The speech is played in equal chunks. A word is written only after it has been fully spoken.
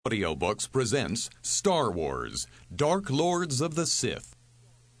Audiobooks presents Star Wars, Dark Lords of the Sith.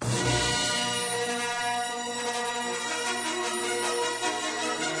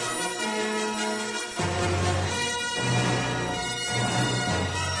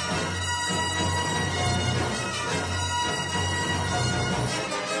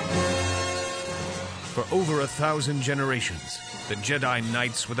 For over 1,000 generations, the Jedi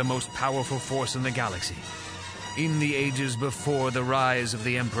Knights were the most powerful force in the galaxy. In the ages before the rise of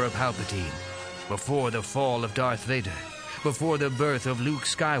the Emperor Palpatine, before the fall of Darth Vader, before the birth of Luke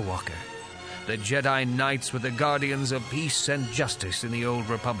Skywalker, the Jedi Knights were the guardians of peace and justice in the Old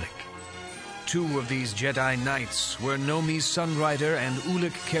Republic. Two of these Jedi Knights were Nomi's Sunrider and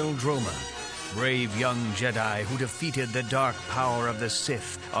Ulic Qel-Droma, brave young Jedi who defeated the dark power of the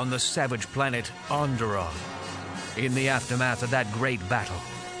Sith on the savage planet Onderon. In the aftermath of that great battle,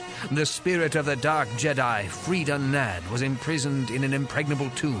 the spirit of the Dark Jedi, Frida Nad, was imprisoned in an impregnable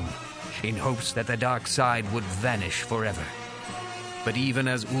tomb in hopes that the dark side would vanish forever. But even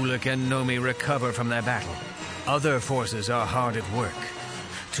as Ulic and Nomi recover from their battle, other forces are hard at work.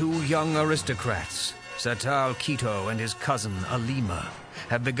 Two young aristocrats, Satal Keto and his cousin Alima,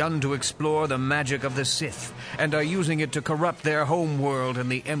 have begun to explore the magic of the Sith and are using it to corrupt their home world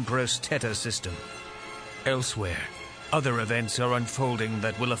and the Empress Teta system. Elsewhere, other events are unfolding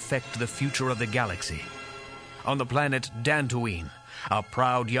that will affect the future of the galaxy. On the planet Dantooine, a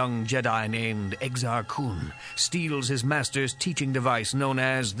proud young Jedi named Exar Kun steals his master's teaching device known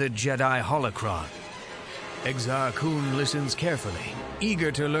as the Jedi Holocron. Exar Kun listens carefully,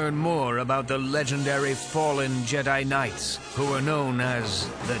 eager to learn more about the legendary fallen Jedi Knights, who are known as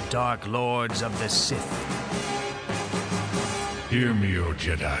the Dark Lords of the Sith. Hear me, O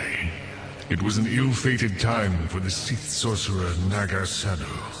Jedi. It was an ill-fated time for the Sith sorcerer Naga Sadow.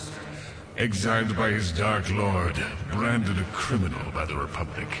 Exiled by his Dark Lord, branded a criminal by the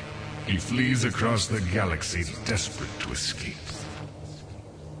Republic, he flees across the galaxy, desperate to escape.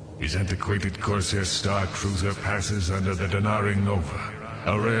 His antiquated Corsair Star Cruiser passes under the Denari Nova,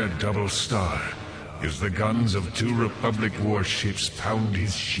 a rare double star, as the guns of two Republic warships pound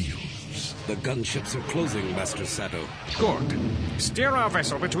his shield. The gunships are closing, Master Sadow. Good. Steer our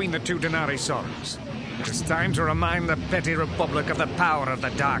vessel between the two Denari suns. It is time to remind the petty Republic of the power of the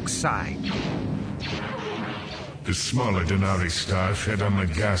dark side. The smaller Denari star fed on the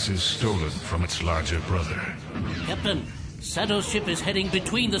gases stolen from its larger brother. Captain, Sadow's ship is heading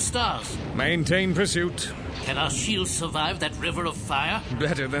between the stars. Maintain pursuit. Can our shields survive that river of fire?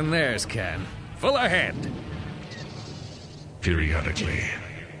 Better than theirs can. Full ahead. Periodically,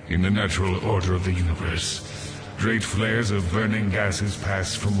 in the natural order of the universe, great flares of burning gases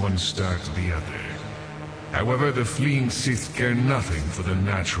pass from one star to the other. However, the fleeing Sith care nothing for the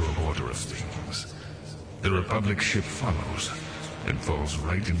natural order of things. The Republic ship follows, and falls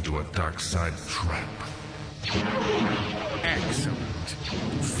right into a dark side trap. Excellent.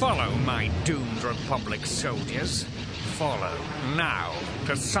 Follow my doomed Republic soldiers. Follow now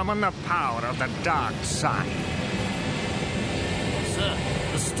to summon the power of the dark side. Sir,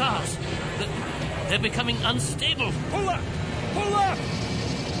 the stars, they're becoming unstable. Pull up! Pull up!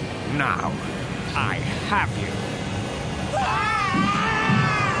 Now, I have you.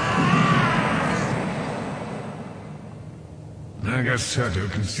 Naga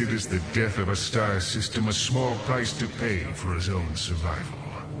Sadow considers the death of a star system a small price to pay for his own survival.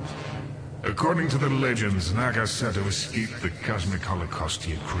 According to the legends, Naga Sadow escaped the cosmic holocaust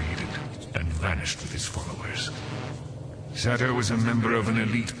he had created and vanished with his followers. Sadow was a member of an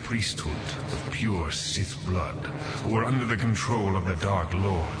elite priesthood of pure Sith blood, who were under the control of the Dark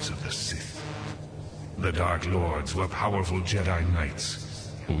Lords of the Sith. The Dark Lords were powerful Jedi Knights,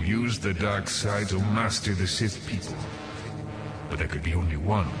 who used the dark side to master the Sith people. But there could be only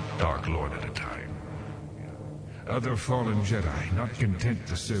one Dark Lord at a time. Other fallen Jedi, not content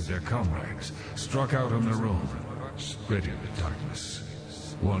to serve their comrades, struck out on their own, spreading the darkness.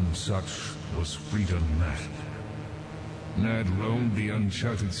 One such was Frida Nad. Nad roamed the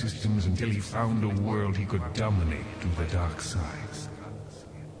uncharted systems until he found a world he could dominate through the dark side.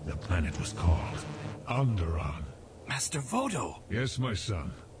 The planet was called Onderon. Master Vodo! Yes, my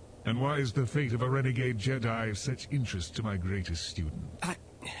son. And why is the fate of a renegade Jedi of such interest to my greatest student?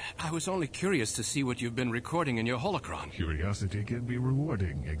 I was only curious to see what you've been recording in your holocron. Curiosity can be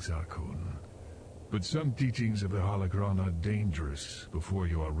rewarding, Exar Kun. But some teachings of the holocron are dangerous before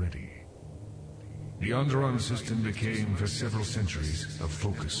you are ready. The Onderon system became, for several centuries, a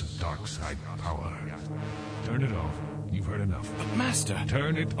focus of dark side power. Turn it off. You've heard enough. But Master...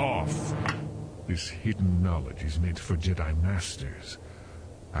 Turn it off! This hidden knowledge is meant for Jedi Masters.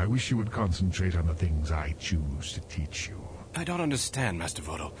 I wish you would concentrate on the things I choose to teach you. I don't understand, Master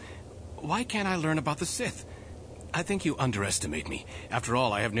Vodo. Why can't I learn about the Sith? I think you underestimate me. After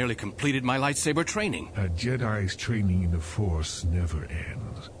all, I have nearly completed my lightsaber training. A Jedi's training in the Force never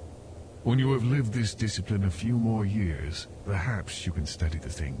ends. When you have lived this discipline a few more years, perhaps you can study the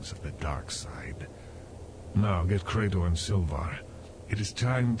things of the dark side. Now get Krator and Silvar. It is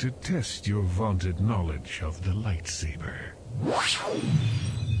time to test your vaunted knowledge of the lightsaber.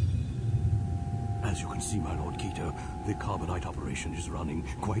 As you can see, my Lord Keto, the carbonite operation is running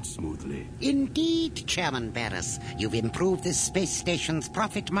quite smoothly. Indeed, Chairman Barris. You've improved this space station's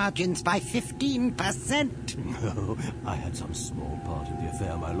profit margins by 15%. Oh, I had some small part in the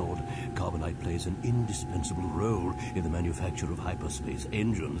affair, my lord. Carbonite plays an indispensable role in the manufacture of hyperspace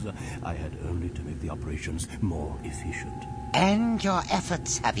engines. I had only to make the operations more efficient. And your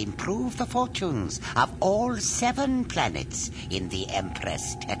efforts have improved the fortunes of all 7 planets in the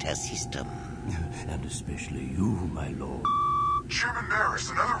Empress Teta system. And especially you, my lord. Chairman Barris,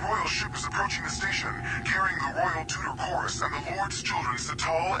 another royal ship is approaching the station, carrying the Royal Tutor Chorus and the Lord's children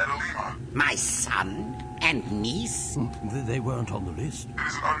Satal and Alima. My son and niece? They weren't on the list. It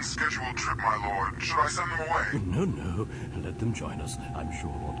is an unscheduled trip, my lord. Should I send them away? No. Let them join us. I'm sure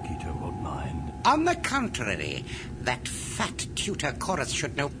Lord Keto won't mind. On the contrary, that fat tutor Chorus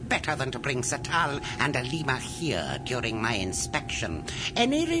should know better than to bring Satal and Alima here during my inspection.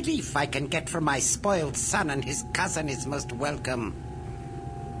 Any relief I can get from my spoiled son and his cousin is most welcome.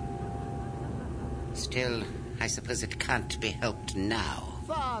 Still, I suppose it can't be helped now.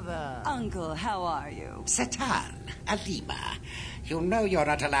 Father! Uncle, how are you? Satal, Alima, you know you're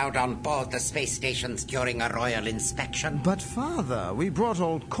not allowed on board the space stations during a royal inspection. But, Father, we brought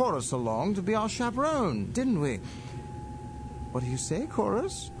old Chorus along to be our chaperone, didn't we? What do you say,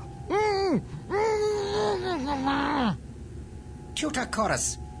 Chorus? Tutor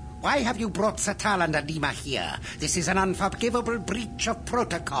Chorus, why have you brought Satal and Alima here? This is an unforgivable breach of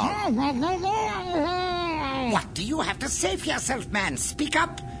protocol. What do you have to say for yourself, man? Speak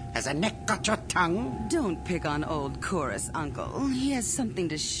up. Has a neck got your tongue? Don't pick on old Chorus, Uncle. He has something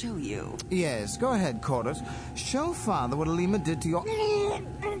to show you. Yes, go ahead, Chorus. Show Father what Alima did to your...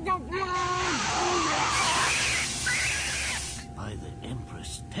 By the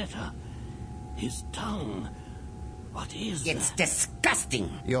Empress Teta, his tongue. What is It's that? disgusting.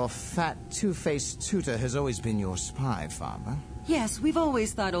 Your fat, two-faced tutor has always been your spy, Father. Yes, we've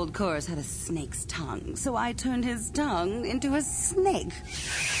always thought old Chorus had a snake's tongue, so I turned his tongue into a snake.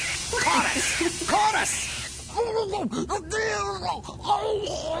 Chorus! Chorus!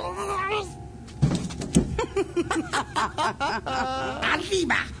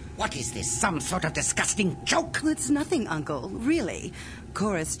 Alima! What is this? Some sort of disgusting joke? It's nothing, Uncle, really.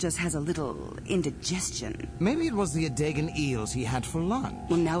 Chorus just has a little indigestion. Maybe it was the Adegan eels he had for lunch.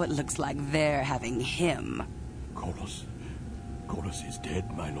 Well, now it looks like they're having him. Chorus is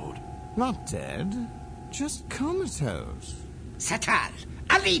dead, my lord. Not dead, just comatose. Satal!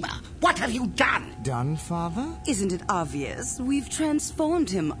 Alima! What have you done? Done, Father? Isn't it obvious? We've transformed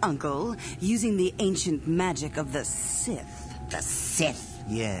him, Uncle, using the ancient magic of the Sith. The Sith?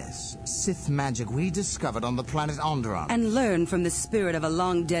 Yes, Sith magic we discovered on the planet Onderon. And learned from the spirit of a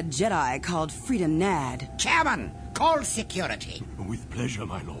long-dead Jedi called Freedom Nad. Chairman, call security. With pleasure,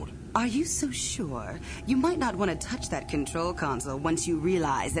 my lord. Are you so sure? You might not want to touch that control console once you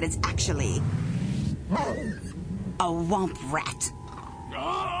realize that it's actually... a womp rat.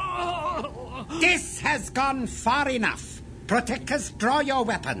 This has gone far enough. Protectors, draw your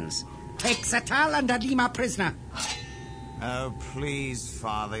weapons. Take Satal and Alima prisoner. Oh, please,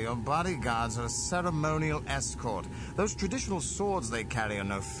 Father. Your bodyguards are a ceremonial escort. Those traditional swords they carry are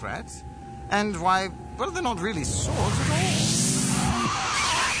no threat. And why, well, they're not really swords at all.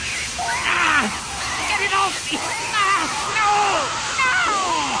 Get it off! No!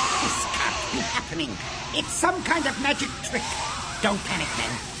 This can't be happening. It's some kind of magic trick. Don't panic,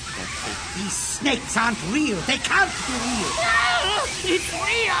 men. These snakes aren't real. They can't be real. No! It's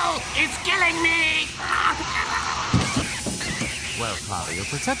real! It's killing me! Well, Father, your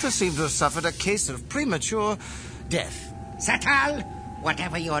protector seems to have suffered a case of premature death. Satal,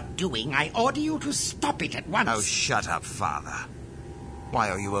 whatever you're doing, I order you to stop it at once. Oh, shut up, Father. Why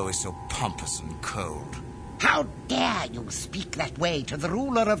are you always so pompous and cold? How dare you speak that way to the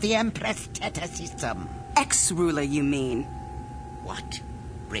ruler of the Empress Teta system? Ex-ruler, you mean? What?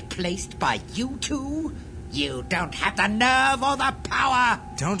 Replaced by you two? You don't have the nerve or the power.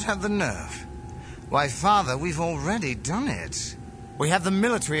 Don't have the nerve? Why, Father, we've already done it. We have the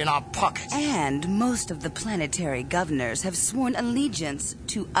military in our pocket. And most of the planetary governors have sworn allegiance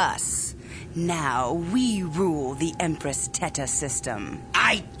to us. Now we rule the Empress Teta system.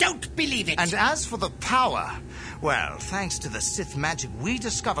 I don't believe it. And as for the power, well, thanks to the Sith magic we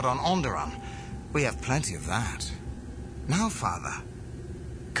discovered on Onderon, we have plenty of that. Now, Father,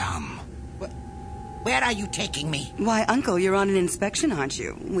 come. Where are you taking me? Why, Uncle, you're on an inspection, aren't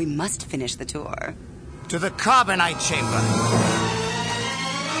you? We must finish the tour. To the Carbonite Chamber.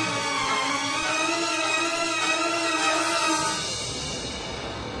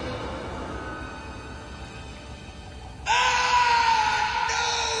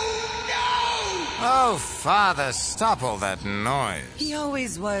 Oh, Father, stop all that noise. He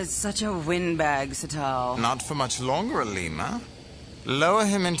always was such a windbag, Satal. Not for much longer, Alima. Lower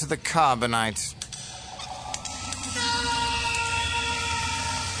him into the carbonite.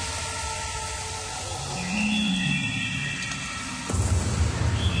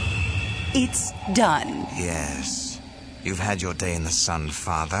 It's done. Yes. You've had your day in the sun,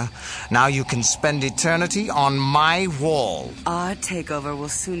 Father. Now you can spend eternity on my wall. Our takeover will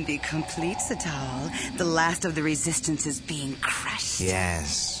soon be complete, Satal. The last of the resistance is being crushed.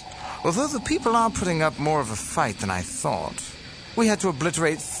 Yes. Although the people are putting up more of a fight than I thought. We had to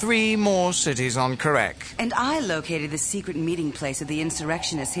obliterate 3 more cities on Karek. And I located the secret meeting place of the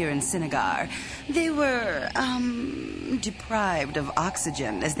insurrectionists here in Sinagar. They were, deprived of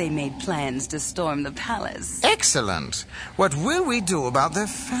oxygen as they made plans to storm the palace. Excellent. What will we do about their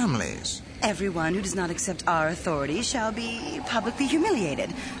families? Everyone who does not accept our authority shall be publicly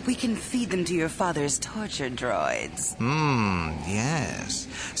humiliated. We can feed them to your father's torture droids. Yes.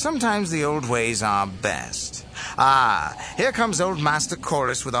 Sometimes the old ways are best. Ah, here comes old Master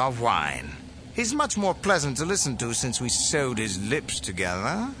Chorus with our wine. He's much more pleasant to listen to since we sewed his lips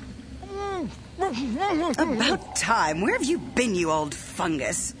together. About time. Where have you been, you old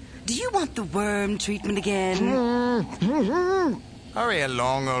fungus? Do you want the worm treatment again? Hurry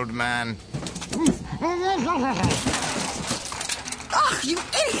along, old man. Ugh, you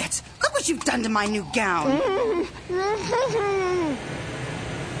idiot! Look what you've done to my new gown.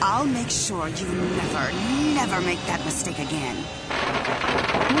 I'll make sure you never make that mistake again.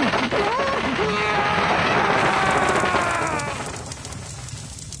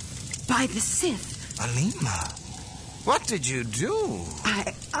 By the Sith. Alima, what did you do?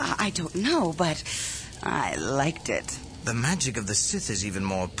 I don't know, but I liked it. The magic of the Sith is even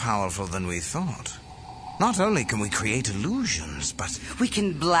more powerful than we thought. Not only can we create illusions, but... we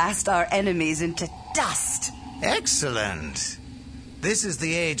can blast our enemies into dust. Excellent. This is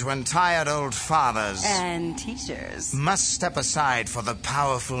the age when tired old fathers... and teachers... must step aside for the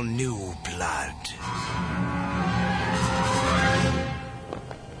powerful new blood.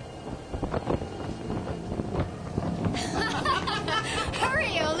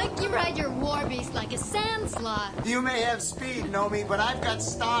 Hurry, Oleg, you ride your war beast like a sand slot. You may have speed, Nomi, but I've got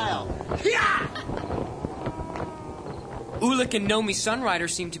style. Ulik and Nomi Sunrider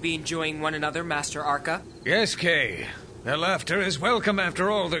seem to be enjoying one another, Master Arca. Yes, Kay. Their laughter is welcome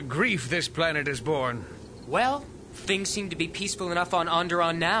after all the grief this planet has borne. Well, things seem to be peaceful enough on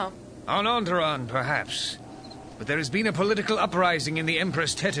Onderon now. On Onderon, perhaps. But there has been a political uprising in the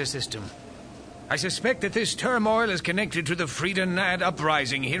Empress Teta system. I suspect that this turmoil is connected to the Frida Nad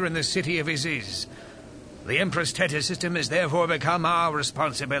uprising here in the city of Iziz. The Empress Teta system has therefore become our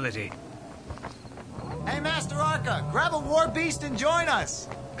responsibility. Hey, Master Arca, grab a war beast and join us.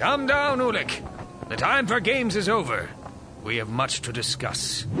 Come down, Ulik. The time for games is over. We have much to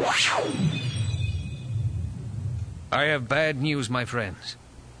discuss. I have bad news, my friends.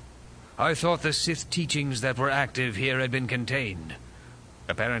 I thought the Sith teachings that were active here had been contained.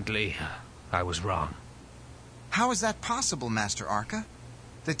 Apparently, I was wrong. How is that possible, Master Arca?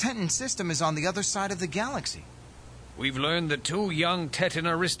 The Tetan system is on the other side of the galaxy. We've learned that 2 young Tetan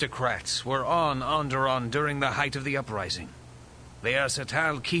aristocrats were on Onderon during the height of the uprising. They are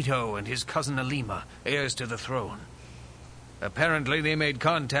Satal Keto and his cousin Alima, heirs to the throne. Apparently, they made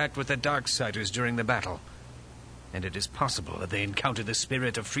contact with the Darksiders during the battle. And it is possible that they encountered the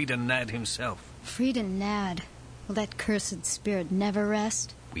spirit of Frida Nad himself. Frida Nad. Will that cursed spirit never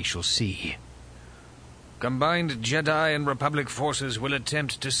rest? We shall see. Combined Jedi and Republic forces will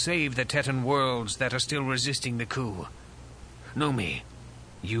attempt to save the Tetan worlds that are still resisting the coup. Nomi,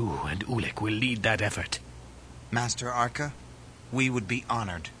 you and Ulik will lead that effort. Master Arca, we would be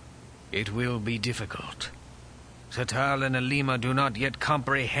honored. It will be difficult. Satal and Alima do not yet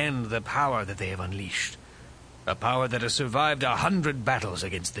comprehend the power that they have unleashed. A power that has survived 100 battles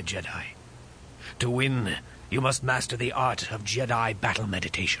against the Jedi. To win, you must master the art of Jedi battle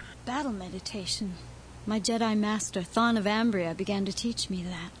meditation. Battle meditation? My Jedi master, Thon of Ambria, began to teach me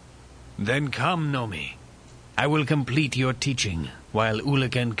that. Then come, Nomi, I will complete your teaching, while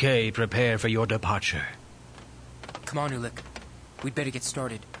Ulik and Kay prepare for your departure. Come on, Ulik. We'd better get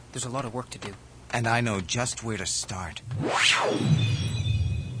started. There's a lot of work to do. And I know just where to start.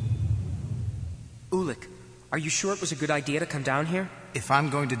 Ulik, are you sure it was a good idea to come down here? If I'm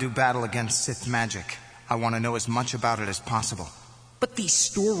going to do battle against Sith magic, I want to know as much about it as possible. But these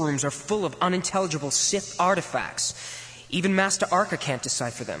storerooms are full of unintelligible Sith artifacts. Even Master Arca can't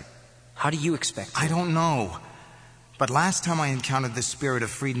decipher them. How do you expect to? I don't know. But last time I encountered the spirit of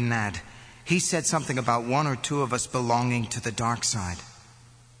Frieden Nad, he said something about one or two of us belonging to the dark side.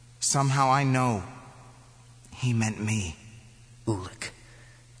 Somehow I know he meant me. Ulik,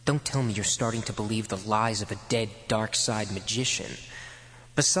 don't tell me you're starting to believe the lies of a dead dark side magician.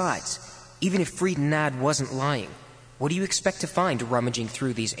 Besides, even if Frieden Nad wasn't lying, what do you expect to find rummaging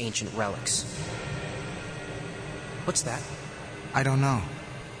through these ancient relics? What's that? I don't know.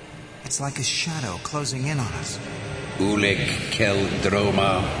 It's like a shadow closing in on us. Ulik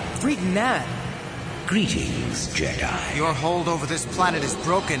Keldroma. Frieden Nad! Greetings, Jedi. Your hold over this planet is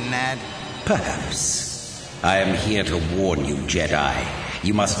broken, Nad. Perhaps. I am here to warn you, Jedi.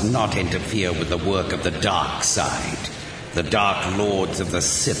 You must not interfere with the work of the dark side. The Dark Lords of the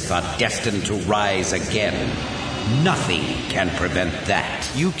Sith are destined to rise again. Nothing can prevent that.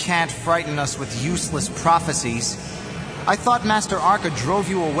 You can't frighten us with useless prophecies. I thought Master Arca drove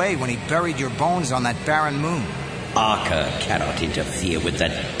you away when he buried your bones on that barren moon. Arca cannot interfere with the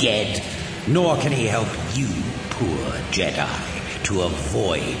dead, nor can he help you, poor Jedi, to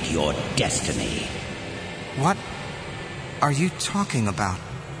avoid your destiny. What are you talking about?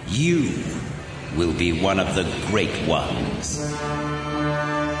 You will be one of the great ones.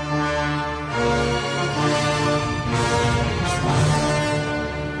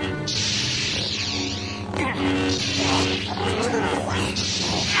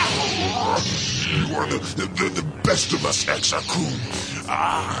 You are the best of us, Exar-Kun.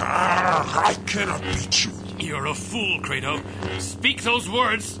 I cannot beat you. You're a fool, Credo. Speak those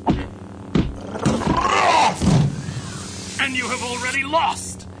words, and you have already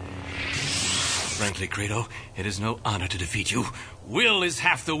lost. Frankly, Credo, it is no honor to defeat you. Will is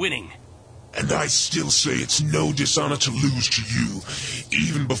half the winning. And I still say it's no dishonor to lose to you,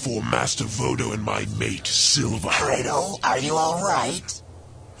 even before Master Vodo and my mate, Silvar. Credo, are you all right?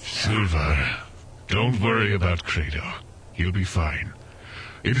 Silvar, don't worry about Credo. He'll be fine.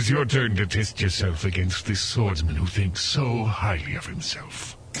 It is your turn to test yourself against this swordsman who thinks so highly of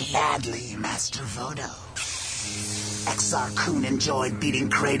himself. Gladly, Master Vodo. Exar-Kun enjoyed beating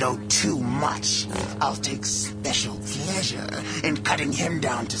Credo too much. I'll take special pleasure in cutting him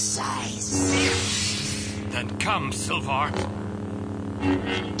down to size. Then come, Silvar.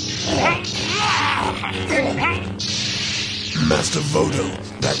 Master Vodo,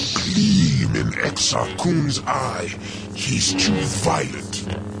 that gleam in Exar-Kun's eye, he's too violent.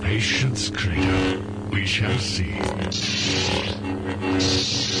 Patience, Credo. We shall see.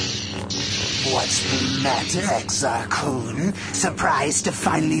 What's the matter, Exar-Kun? Surprised to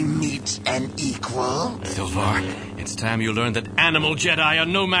finally meet an equal? Silvar, it's time you learned that animal Jedi are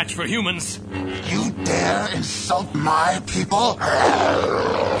no match for humans. You dare insult my people?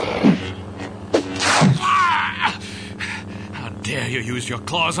 How dare you use your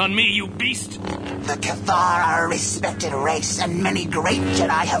claws on me, you beast? The Cathar are a respected race, and many great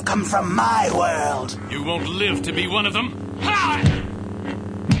Jedi have come from my world. You won't live to be one of them. Ha!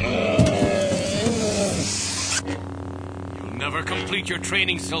 You'll never complete your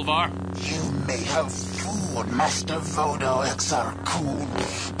training, Silvar. You may have fooled Master Vodo, Exar-Kun,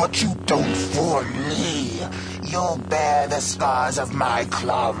 but you don't fool me. You'll bear the scars of my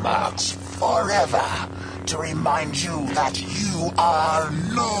claw marks forever to remind you that you are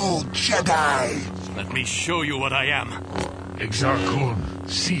no Jedi. Let me show you what I am. Exar-Kun,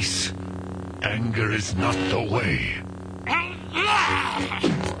 cease. Anger is not the way.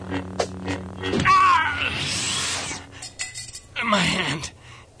 My hand,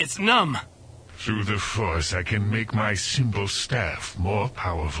 it's numb. Through the Force, I can make my simple staff more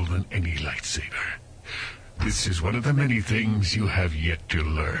powerful than any lightsaber. This is one of the many things you have yet to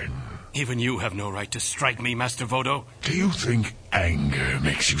learn. Even you have no right to strike me, Master Vodo. Do you think anger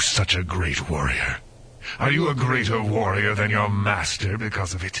makes you such a great warrior? Are you a greater warrior than your master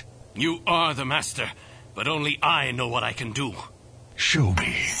because of it? You are the master, but only I know what I can do. Show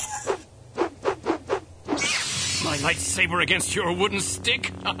me. My lightsaber against your wooden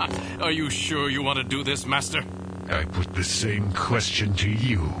stick? Are you sure you want to do this, Master? I put the same question to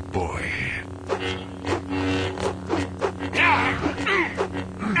you, boy.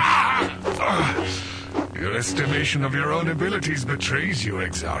 Your estimation of your own abilities betrays you,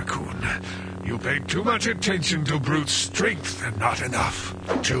 Exarchun. You paid too much attention to brute strength and not enough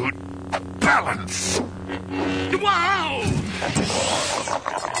to balance. Wow!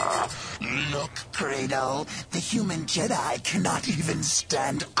 Look, Credo, the human Jedi cannot even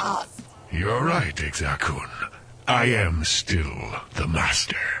stand up. You're right, Exarchun. I am still the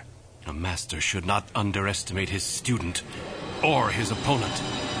Master. A master should not underestimate his student or his opponent.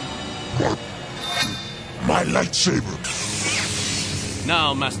 My lightsaber.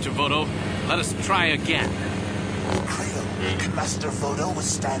 Now, Master Vodo, let us try again. Credo, can Master Vodo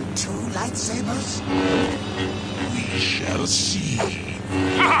withstand 2 lightsabers? We shall see.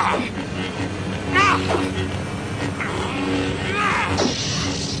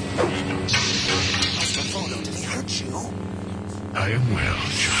 Master Vodo, did he hurt you? I am well,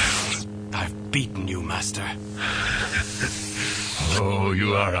 child. I've beaten you, Master. Oh,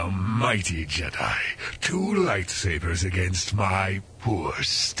 you are a mighty Jedi. 2 lightsabers against my poor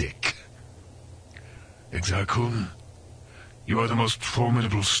stick. Exarchun, you are the most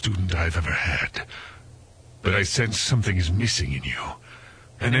formidable student I've ever had. But I sense something is missing in you.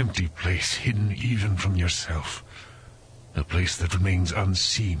 An empty place hidden even from yourself. A place that remains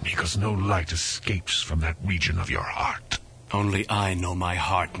unseen because no light escapes from that region of your heart. Only I know my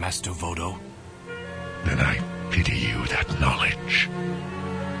heart, Master Vodo. Then I pity you that knowledge.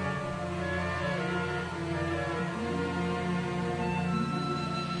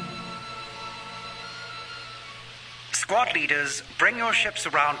 Squad leaders, bring your ships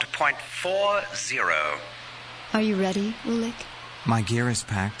around to point 40. Are you ready, Ulik? My gear is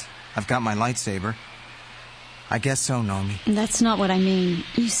packed. I've got my lightsaber. I guess so, Nomi. That's not what I mean.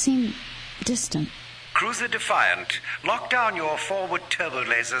 You seem distant. Cruiser Defiant, lock down your forward turbo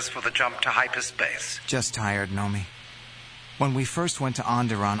lasers for the jump to hyperspace. Just tired, Nomi. When we first went to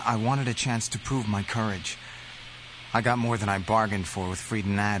Onderon, I wanted a chance to prove my courage. I got more than I bargained for with Freed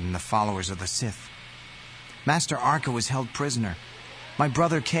Nad and the followers of the Sith. Master Arca was held prisoner. My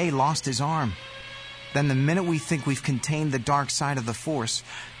brother Kay lost his arm. Then the minute we think we've contained the dark side of the Force,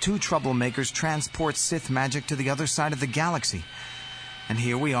 2 troublemakers transport Sith magic to the other side of the galaxy. And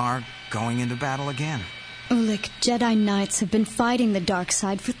here we are, going into battle again. Ulik, Jedi Knights have been fighting the dark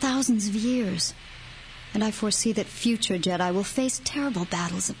side for thousands of years. And I foresee that future Jedi will face terrible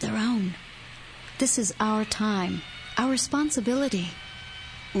battles of their own. This is our time, our responsibility.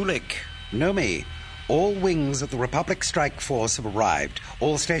 Ulik, Nomi, all wings of the Republic Strike Force have arrived.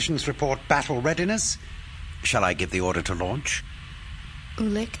 All stations report battle readiness. Shall I give the order to launch?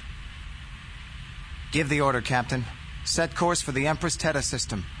 Ulik? Give the order, Captain. Set course for the Empress Teta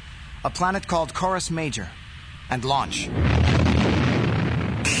system, a planet called Chorus Major, and launch.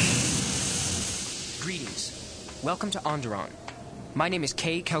 Greetings. Welcome to Onderon. My name is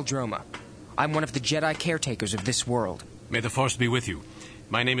Kay Keldroma. I'm one of the Jedi caretakers of this world. May the Force be with you.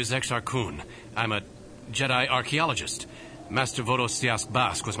 My name is Exarchun. I'm a Jedi archaeologist. Master Vodo Siask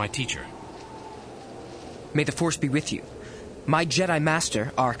Bask was my teacher. May the Force be with you. My Jedi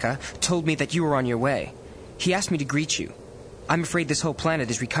Master, Arca, told me that you were on your way. He asked me to greet you. I'm afraid this whole planet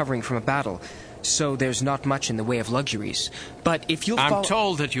is recovering from a battle, so there's not much in the way of luxuries. But if you'll I'm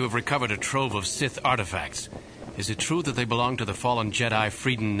told that you have recovered a trove of Sith artifacts. Is it true that they belong to the fallen Jedi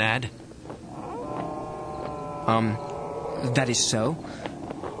Freeden Nad? That is so.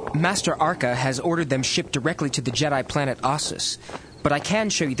 Master Arca has ordered them shipped directly to the Jedi planet Ossus. But I can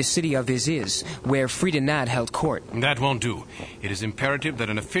show you the city of Iziz, where Freeden Nad held court. That won't do. It is imperative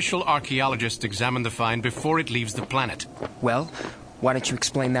that an official archaeologist examine the find before it leaves the planet. Well, why don't you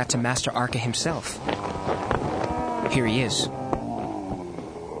explain that to Master Arca himself? Here he is.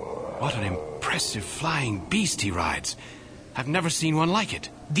 What an impressive flying beast he rides. I've never seen one like it.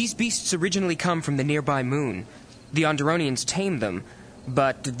 These beasts originally come from the nearby moon. The Onderonians tamed them,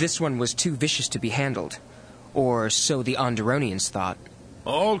 but this one was too vicious to be handled. Or so the Onderonians thought.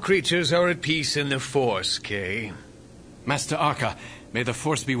 All creatures are at peace in the Force, Kay. Master Arca, may the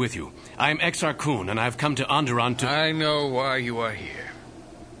Force be with you. I am Exarchun, and I have come to Onderon to... I know why you are here.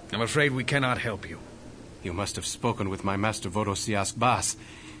 I'm afraid we cannot help you. You must have spoken with my Master Vodo Siask Bas.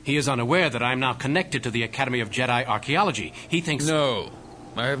 He is unaware that I am now connected to the Academy of Jedi Archaeology. He thinks... No,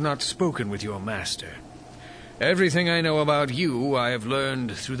 I have not spoken with your master. Everything I know about you, I have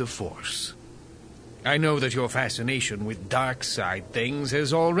learned through the Force. I know that your fascination with dark side things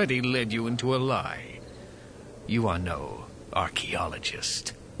has already led you into a lie. You are no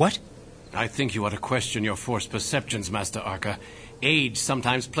archaeologist. What? I think you ought to question your Force perceptions, Master Arca. Age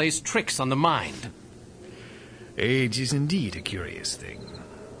sometimes plays tricks on the mind. Age is indeed a curious thing.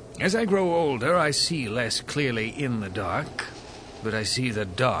 As I grow older, I see less clearly in the dark, but I see the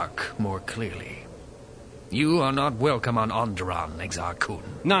dark more clearly. You are not welcome on Onderon, Exar Kun.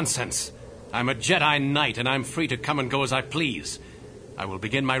 Nonsense. I'm a Jedi Knight, and I'm free to come and go as I please. I will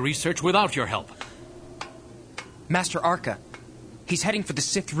begin my research without your help. Master Arca, he's heading for the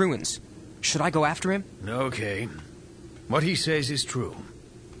Sith ruins. Should I go after him? Okay. What he says is true.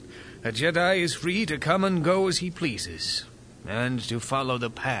 A Jedi is free to come and go as he pleases, and to follow the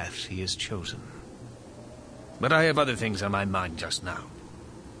path he has chosen. But I have other things on my mind just now.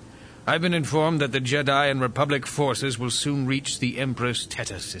 I've been informed that the Jedi and Republic forces will soon reach the Empress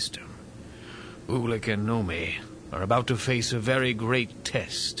Teta system. Ulik and Nomi are about to face a very great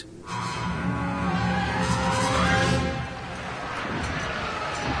test.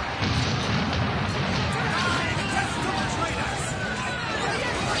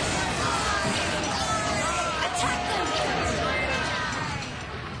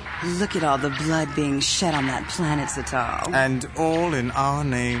 Look at all the blood being shed on that planet, Satal. And all in our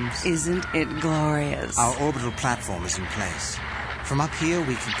names. Isn't it glorious? Our orbital platform is in place. From up here,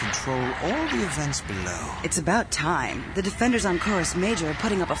 we can control all the events below. It's about time. The defenders on Chorus Major are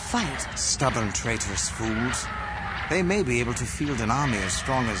putting up a fight. Stubborn, traitorous fools. They may be able to field an army as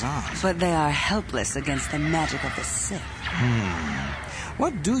strong as ours. But they are helpless against the magic of the Sith.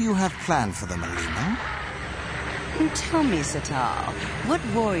 What do you have planned for them, Alima? Tell me, Satal, what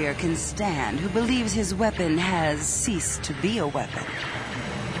warrior can stand who believes his weapon has ceased to be a weapon?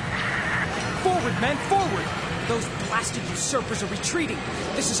 Forward, men, forward! Those blasted usurpers are retreating.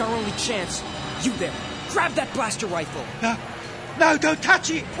 This is our only chance. You there, grab that blaster rifle. No, don't touch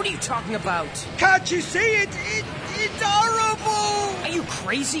it! What are you talking about? Can't you see it? It's horrible! Are you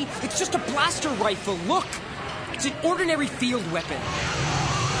crazy? It's just a blaster rifle, look! It's an ordinary field weapon.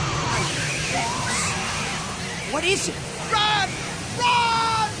 What is it? Run!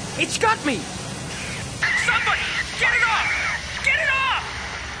 Run! It's got me! Somebody! Get it off! Get it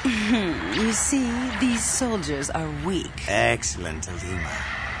off! You see, these soldiers are weak. Excellent, Alima.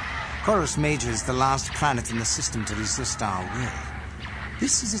 Chorus Major is the last planet in the system to resist our will.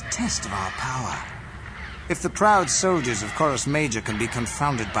 This is a test of our power. If the proud soldiers of Chorus Major can be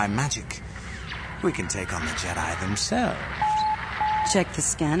confounded by magic, we can take on the Jedi themselves. Check the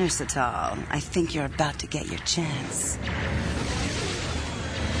scanner, Satal. I think you're about to get your chance.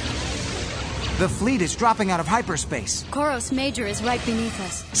 The fleet is dropping out of hyperspace. Chorus Major is right beneath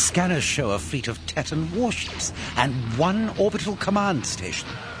us. Scanners show a fleet of Tetan warships and one orbital command station.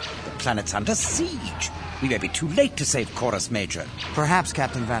 The planet's under siege. We may be too late to save Chorus Major. Perhaps,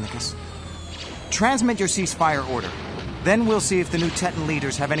 Captain Vanicus. Transmit your ceasefire order. Then we'll see if the new Tetan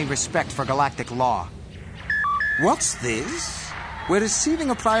leaders have any respect for galactic law. What's this? We're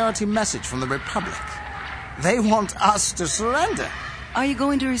receiving a priority message from the Republic. They want us to surrender. Are you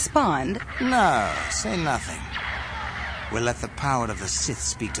going to respond? No, say nothing. We'll let the power of the Sith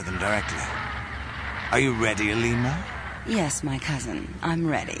speak to them directly. Are you ready, Alima? Yes, my cousin, I'm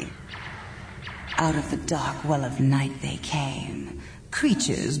ready. Out of the dark well of night they came,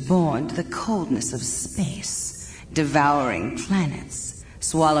 creatures born to the coldness of space, devouring planets,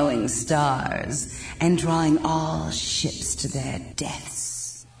 swallowing stars, and drawing all ships to their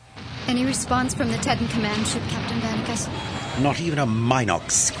deaths. Any response from the Tetan command ship, Captain Vanicus? Not even a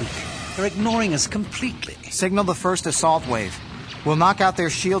Minox squeak. They're ignoring us completely. Signal the first assault wave. We'll knock out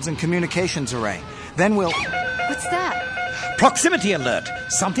their shields and communications array. Then we'll... What's that? Proximity alert!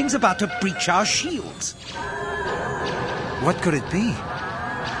 Something's about to breach our shields. What could it be?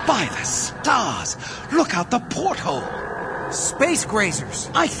 By the stars! Look out the porthole! Space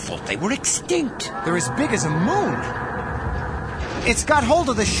grazers! I thought they were extinct. They're as big as a moon. It's got hold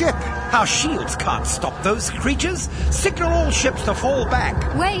of the ship. Our shields can't stop those creatures. Signal all ships to fall back.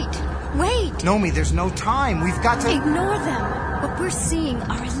 Wait! Nomi, there's no time. We've got to... Ignore them. What we're seeing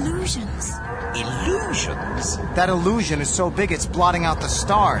are illusions. Illusions? That illusion is so big it's blotting out the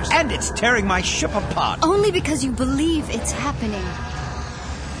stars. And it's tearing my ship apart. Only because you believe it's happening.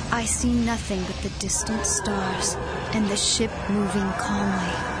 I see nothing but the distant stars and the ship moving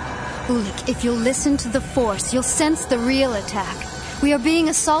calmly. Ulik, if you'll listen to the Force, you'll sense the real attack. We are being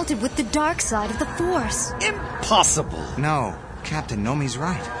assaulted with the dark side of the Force. Impossible. No, Captain, Nomi's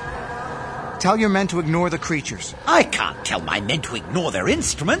right. Tell your men to ignore the creatures. I can't tell my men to ignore their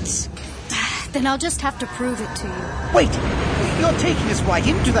instruments. Then I'll just have to prove it to you. Wait! You're taking us right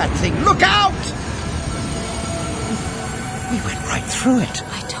into that thing. Look out! We went right through it.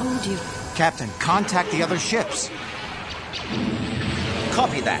 I told you. Captain, contact the other ships.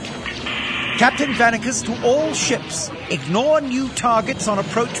 Copy that. Captain Vanicus to all ships. Ignore new targets on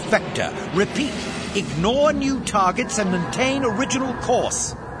approach vector. Repeat. Ignore new targets and maintain original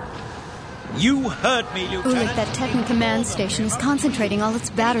course. You heard me, Lieutenant. Ulik, that Tetan command station is concentrating all its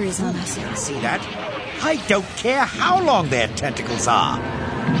batteries on us. See that? I don't care how long their tentacles are.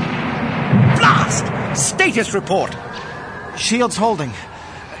 Blast! Status report! Shields holding.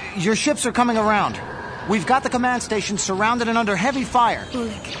 Your ships are coming around. We've got the command station surrounded and under heavy fire.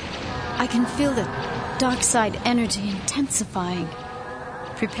 Ulik, I can feel the dark side energy intensifying.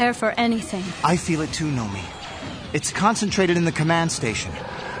 Prepare for anything. I feel it too, Nomi. It's concentrated in the command station.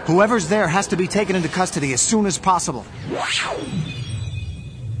 Whoever's there has to be taken into custody as soon as possible.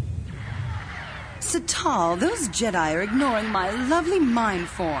 Satal, those Jedi are ignoring my lovely mind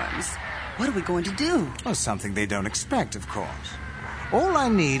forms. What are we going to do? Oh, something they don't expect, of course. All I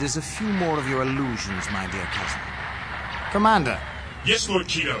need is a few more of your illusions, my dear cousin. Commander. Yes, Lord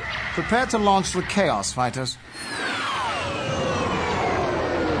Keto. Prepare to launch the Chaos Fighters.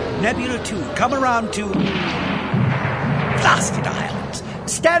 Nebula 2, come around to... Blasted Islands.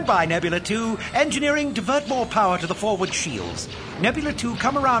 Stand by, Nebula 2. Engineering, divert more power to the forward shields. Nebula 2,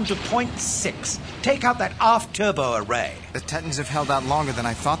 come around to point 6. Take out that aft turbo array. The Tetons have held out longer than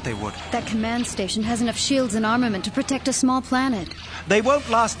I thought they would. That command station has enough shields and armament to protect a small planet. They won't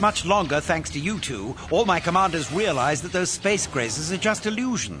last much longer, thanks to you two. All my commanders realize that those space grazers are just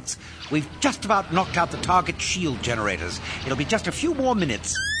illusions. We've just about knocked out the target shield generators. It'll be just a few more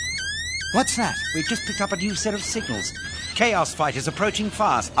minutes. What's that? We've just picked up a new set of signals. Chaos fighters approaching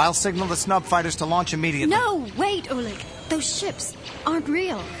fast. I'll signal the snub fighters to launch immediately. No, wait, Ulik. Those ships aren't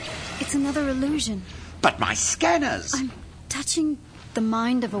real. It's another illusion. But my scanners! I'm touching the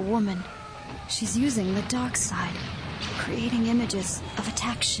mind of a woman. She's using the dark side, creating images of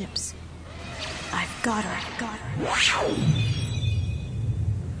attack ships. I've got her.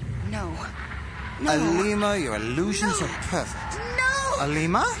 No. Alima, your illusions are perfect. No!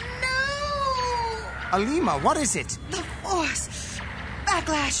 Alima? Alima, what is it? The Force.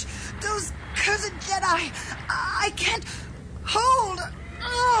 Backlash. Those cursed Jedi. I can't hold.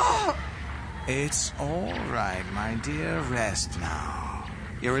 Oh. It's all right, my dear. Rest now.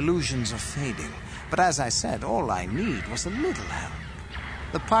 Your illusions are fading. But as I said, all I need was a little help.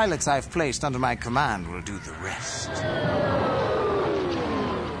 The pilots I've placed under my command will do the rest.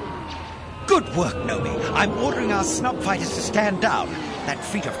 Good work, Nomi. I'm ordering our snub fighters to stand down. That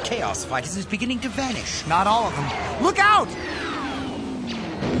fleet of chaos fighters is beginning to vanish. Not all of them. Look out!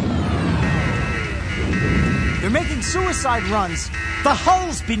 They're making suicide runs. The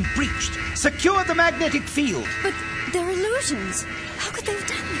hull's been breached. Secure the magnetic field. But they're illusions. How could they have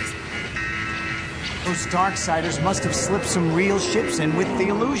done this? Those Darksiders must have slipped some real ships in with the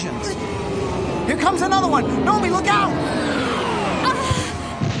illusions. Here comes another one. Nomi, look out!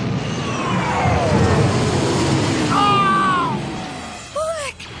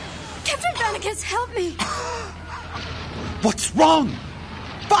 Help me! What's wrong?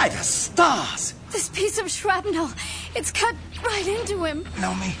 By the stars! This piece of shrapnel, it's cut right into him.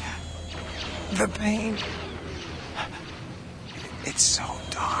 Nomi, the pain. It's so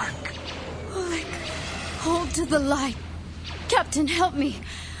dark. Ulik, hold to the light. Captain, help me.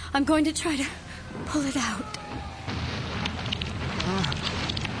 I'm going to try to pull it out.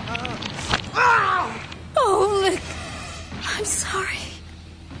 Oh, Ulik, I'm sorry.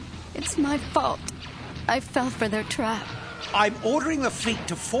 It's my fault. I fell for their trap. I'm ordering the fleet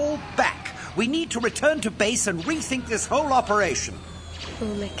to fall back. We need to return to base and rethink this whole operation.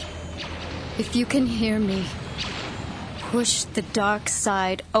 Ulik, if you can hear me, push the dark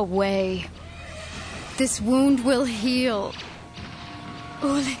side away. This wound will heal.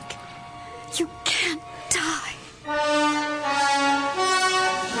 Ulik, you can't die.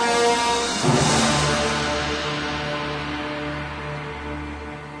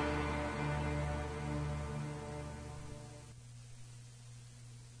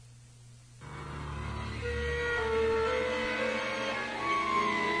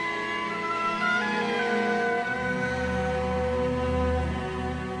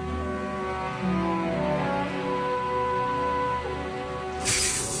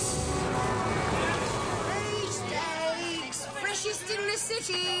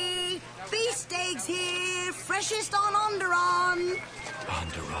 City! Beefsteaks here! Freshest on Onderon!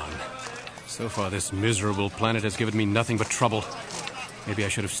 Onderon. So far, this miserable planet has given me nothing but trouble. Maybe I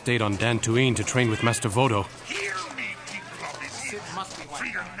should have stayed on Dantooine to train with Master Vodo.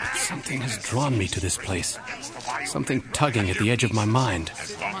 Something has drawn me to this place. Something tugging at the edge of my mind.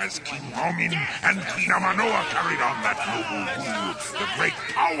 As long as King Romin and Queen Amanoa carried on that noble rule, the great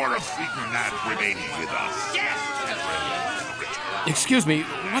power of Freedom Nad remains with us. Excuse me,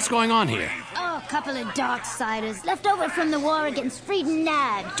 what's going on here? Oh, a couple of Darksiders left over from the war against Freedom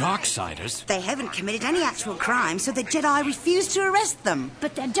Nad. Darksiders? They haven't committed any actual crime, so the Jedi refused to arrest them.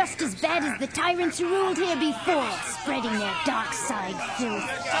 But they're just as bad as the tyrants who ruled here before, spreading their dark side filth.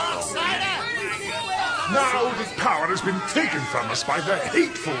 Darksider! Now this power has been taken from us by the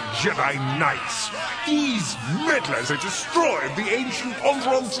hateful Jedi Knights. These meddlers have destroyed the ancient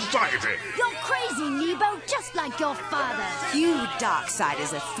Onderon society. You're crazy, Nebo, just like your father. You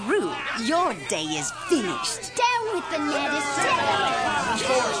Darksiders are through. Your day is finished. Down with the Nerdist.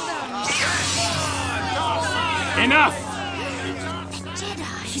 Enough!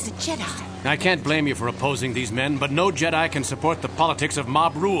 Jedi. He's a Jedi. I can't blame you for opposing these men, but no Jedi can support the politics of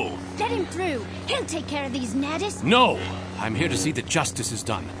mob rule. Let him through. He'll take care of these Nerdists. No! I'm here to see that justice is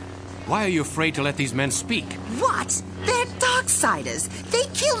done. Why are you afraid to let these men speak? What? They're Darksiders. They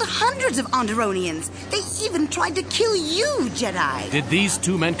killed hundreds of Onderonians. They even tried to kill you, Jedi. Did these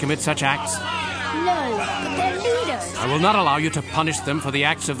two men commit such acts? No, but they're leaders. I will not allow you to punish them for the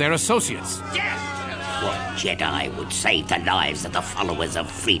acts of their associates. What Jedi would save the lives of the followers of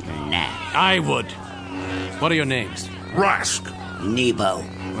Freedom Nad? I would. What are your names? Rask. Nebo.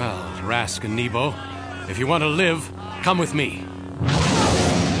 Well, Rask and Nebo, if you want to live, come with me.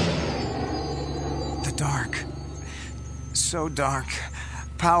 The dark. So dark.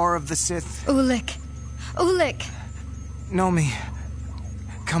 Power of the Sith. Ulic. Ulic. Nomi,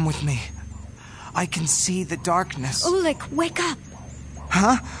 come with me. I can see the darkness. Ulic, wake up.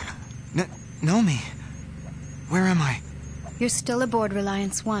 Huh? Nomi. Where am I? You're still aboard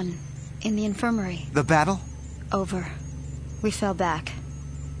Reliance 1, in the infirmary. The battle? Over. We fell back.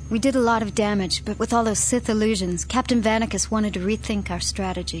 We did a lot of damage, but with all those Sith illusions, Captain Vanicus wanted to rethink our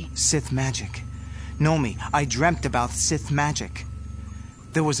strategy. Sith magic. Nomi, I dreamt about Sith magic.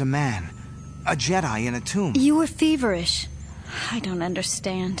 There was a man, a Jedi in a tomb. You were feverish. I don't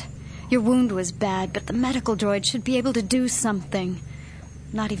understand. Your wound was bad, but the medical droid should be able to do something.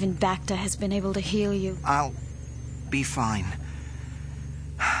 Not even Bacta has been able to heal you. I'll be fine.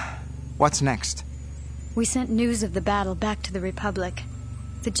 What's next? We sent news of the battle back to the Republic.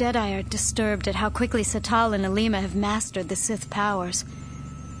 The Jedi are disturbed at how quickly Satal and Alima have mastered the Sith powers.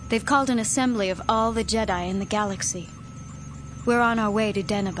 They've called an assembly of all the Jedi in the galaxy. We're on our way to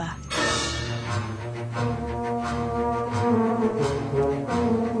Deneba.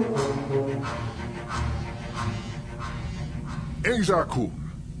 Exar-kun,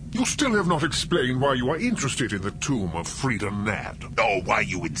 you still have not explained why you are interested in the tomb of Freedom Nad. Or why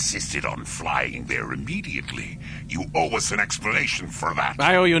you insisted on flying there immediately. You owe us an explanation for that.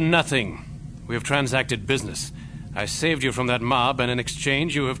 I owe you nothing. We have transacted business. I saved you from that mob, and in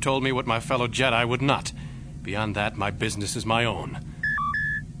exchange you have told me what my fellow Jedi would not. Beyond that, my business is my own.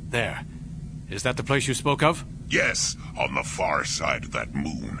 There. Is that the place you spoke of? Yes, on the far side of that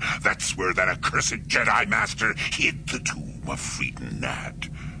moon. That's where that accursed Jedi Master hid the tomb of Freedom Nad.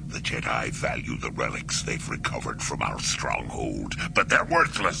 The Jedi value the relics they've recovered from our stronghold, but they're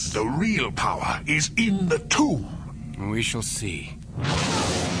worthless. The real power is in the tomb. We shall see.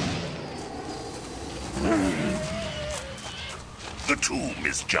 The tomb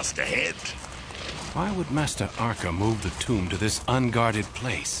is just ahead. Why would Master Arca move the tomb to this unguarded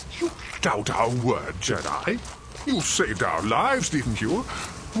place? You doubt our word, Jedi. You saved our lives, didn't you?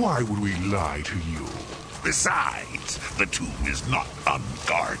 Why would we lie to you? Besides, the tomb is not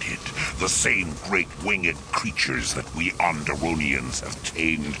unguarded. The same great winged creatures that we Onderonians have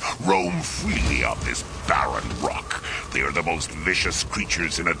tamed roam freely on this barren rock. They are the most vicious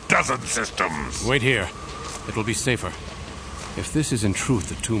creatures in a dozen systems. Wait here. It will be safer. If this is in truth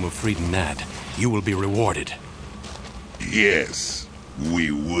the tomb of Freedom Nad, you will be rewarded. Yes,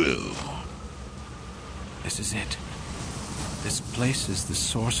 we will. This is it. This place is the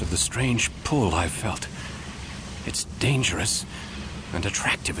source of the strange pull I've felt. It's dangerous and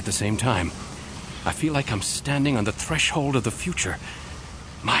attractive at the same time. I feel like I'm standing on the threshold of the future.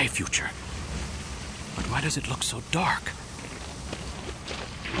 My future. But why does it look so dark?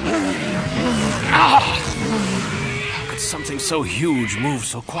 How could something so huge move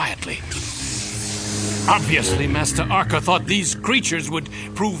so quietly? Obviously, Master Arca thought these creatures would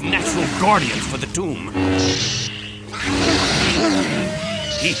prove natural guardians for the tomb.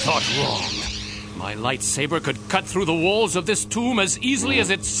 He thought wrong. My lightsaber could cut through the walls of this tomb as easily as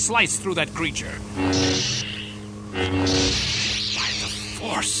it sliced through that creature. By the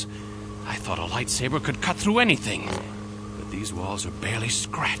Force, I thought a lightsaber could cut through anything. But these walls are barely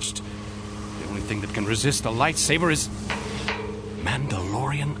scratched. The only thing that can resist a lightsaber is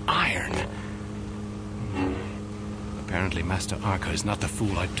Mandalorian iron. Apparently, Master Arca is not the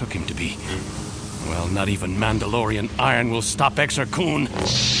fool I took him to be. Well, not even Mandalorian iron will stop Exar-kun.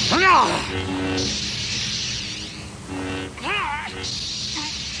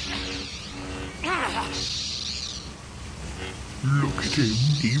 Look at him,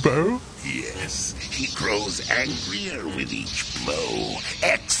 Nebo. Yes, he grows angrier with each blow.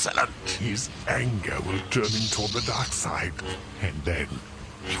 Excellent. His anger will turn him toward the dark side, and then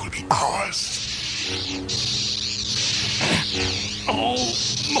he will be ours.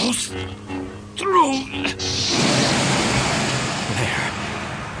 Almost through. There.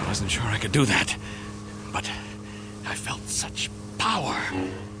 I wasn't sure I could do that. But I felt such power.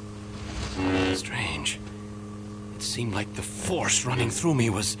 Strange. It seemed like the force running through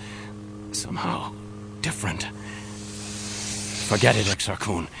me was somehow different. Forget it,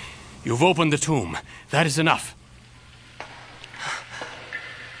 Exarchun. You've opened the tomb. That is enough.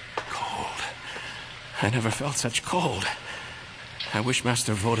 Cold. I never felt such cold. I wish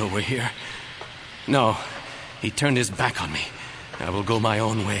Master Vodo were here. No, he turned his back on me. I will go my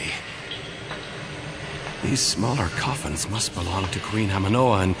own way. These smaller coffins must belong to Queen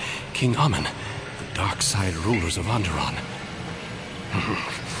Amanoa and King Amun, the dark side rulers of Onderon.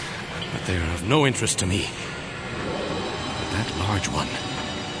 But they are of no interest to me. But that large one,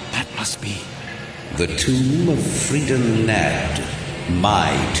 that must be... The tomb of Frida Nad.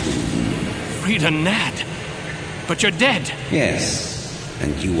 My tomb. Frida Nad? But you're dead. Yes,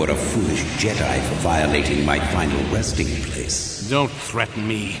 and you were a foolish Jedi for violating my final resting place. Don't threaten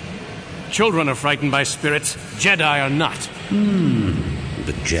me. Children are frightened by spirits. Jedi are not.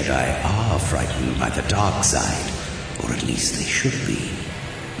 The Jedi are frightened by the dark side, or at least they should be.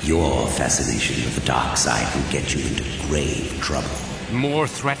 Your fascination with the dark side will get you into grave trouble. More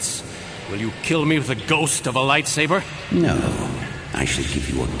threats? Will you kill me with the ghost of a lightsaber? No, I shall give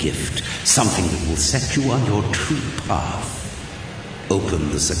you a gift, something that will set you on your true path.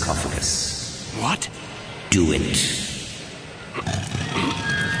 Open the sarcophagus. What? Do it.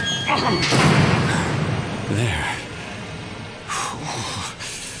 There.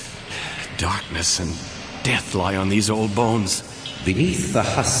 Darkness and death lie on these old bones. Beneath the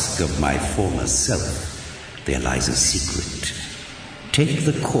husk of my former self, there lies a secret. Take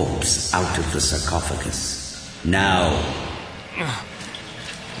the corpse out of the sarcophagus. Now.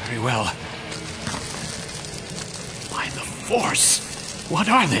 Very well. By the Force. What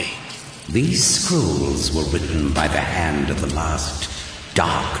are they? These scrolls were written by the hand of the last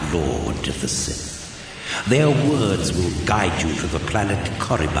Dark Lord of the Sith. Their words will guide you to the planet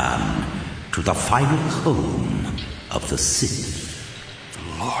Korriban, to the final home of the Sith. The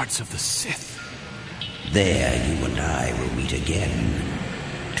Lords of the Sith. There you and I will meet again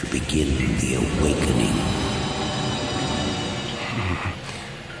to begin the awakening.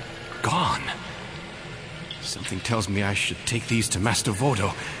 Gone. Something tells me I should take these to Master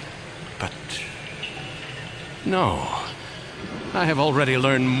Vodo, but... no. I have already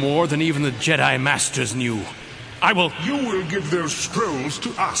learned more than even the Jedi Masters knew. I will... You will give those scrolls to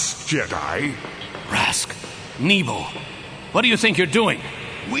us, Jedi. Rask, Nebo, what do you think you're doing?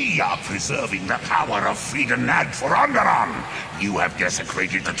 We are preserving the power of Frida Nad for Onderon. You have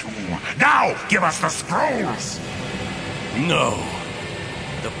desecrated the tomb. Now, give us the scrolls. No.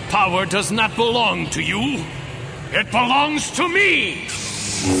 The power does not belong to you. It belongs to me!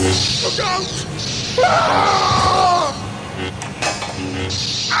 Look out! Ah!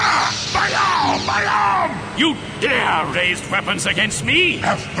 My arm! My arm! You dare raise weapons against me?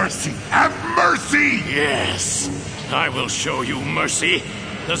 Have mercy! Have mercy! Yes. I will show you mercy.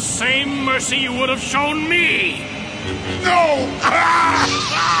 The same mercy you would have shown me. No!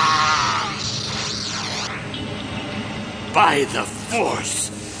 By the Force.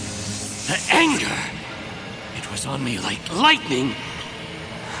 The anger. It was on me like lightning.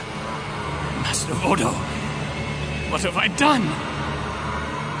 Master Vodo, what have I done?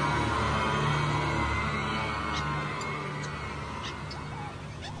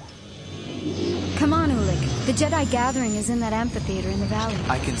 Come on, Ulik. The Jedi gathering is in that amphitheater in the valley.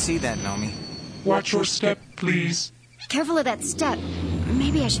 I can see that, Nomi. Watch your step, please. Careful of that step.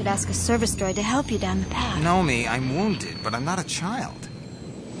 Maybe I should ask a service droid to help you down the path. Nomi, I'm wounded, but I'm not a child.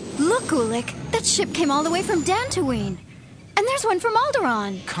 Look, Ulik. That ship came all the way from Dantooine. And there's one from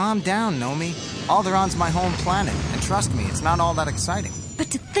Alderaan. Calm down, Nomi. Alderon's my home planet, and trust me, it's not all that exciting. But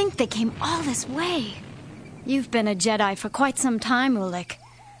to think they came all this way. You've been a Jedi for quite some time, Ulik.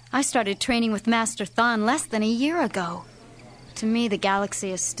 I started training with Master Thon less than a year ago. To me, the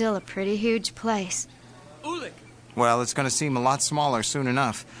galaxy is still a pretty huge place. Ulik! Well, it's going to seem a lot smaller soon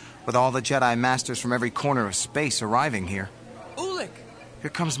enough, with all the Jedi Masters from every corner of space arriving here. Ulik! Here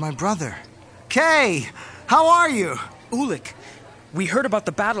comes my brother. Kay! How are you? Ulik, we heard about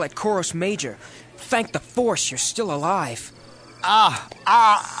the battle at Koros Major. Thank the Force you're still alive.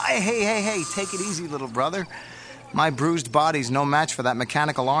 Hey, take it easy, little brother. My bruised body's no match for that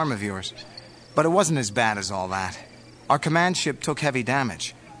mechanical arm of yours. But it wasn't as bad as all that. Our command ship took heavy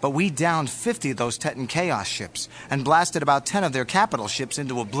damage. but we downed 50 of those Tetan Chaos ships and blasted about 10 of their capital ships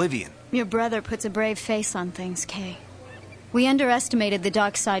into oblivion. Your brother puts a brave face on things, Kay. We underestimated the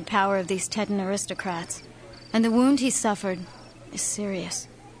dark side power of these Tetan aristocrats, and the wound he suffered is serious.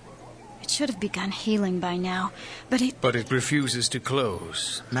 It should have begun healing by now, but it refuses to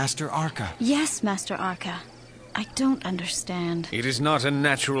close. Master Arca. Yes, Master Arca. I don't understand. It is not a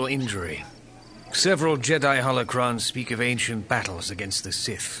natural injury. Several Jedi holocrons speak of ancient battles against the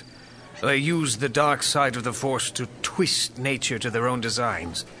Sith. They use the dark side of the Force to twist nature to their own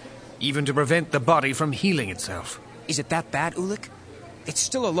designs, even to prevent the body from healing itself. Is it that bad, Ulik? It's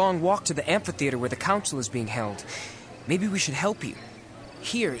still a long walk to the amphitheater where the council is being held. Maybe we should help you.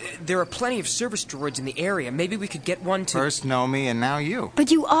 Here, there are plenty of service droids in the area. Maybe we could get one to... First Nomi and now you.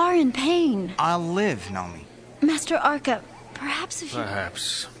 But you are in pain. I'll live, Nomi. Master Arca, perhaps if you...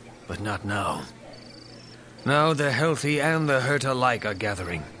 Perhaps, but not now. Now the healthy and the hurt alike are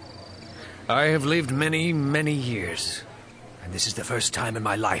gathering. I have lived many, many years, and this is the first time in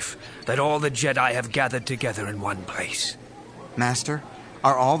my life that all the Jedi have gathered together in one place. Master,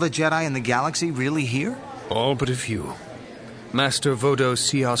 are all the Jedi in the galaxy really here? All but a few. Master Vodo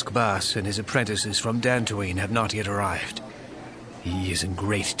Siosk Bas and his apprentices from Dantooine have not yet arrived. He is in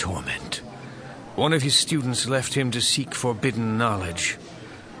great torment. One of his students left him to seek forbidden knowledge.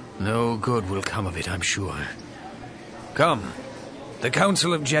 No good will come of it, I'm sure. Come, the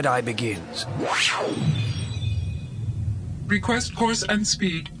Council of Jedi begins. Request course and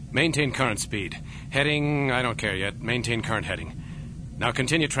speed. Maintain current speed. Heading, I don't care yet. Maintain current heading. Now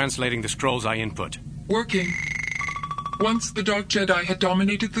continue translating the scrolls I input. Working. Once the Dark Jedi had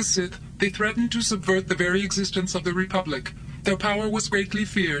dominated the Sith, they threatened to subvert the very existence of the Republic. Their power was greatly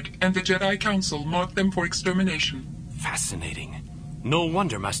feared, and the Jedi Council marked them for extermination. Fascinating. No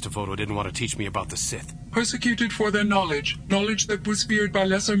wonder Master Vodo didn't want to teach me about the Sith. Persecuted for their knowledge that was feared by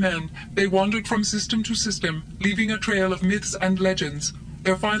lesser men, they wandered from system to system, leaving a trail of myths and legends.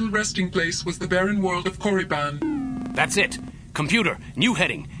 Their final resting place was the barren world of Korriban. That's it. Computer, new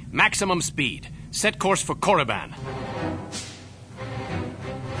heading, maximum speed. Set course for Korriban.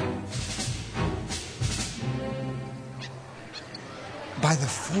 By the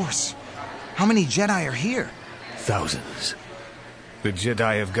Force, how many Jedi are here? Thousands. The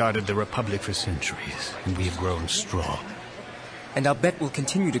Jedi have guarded the Republic for centuries, and we have grown strong. And I'll bet we'll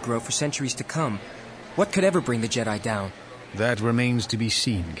continue to grow for centuries to come. What could ever bring the Jedi down? That remains to be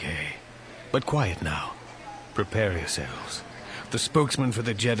seen, Kay. But quiet now. Prepare yourselves. The spokesman for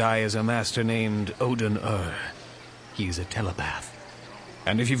the Jedi is a master named Odin He is a telepath.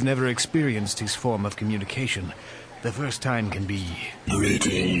 And if you've never experienced his form of communication, the first time can be...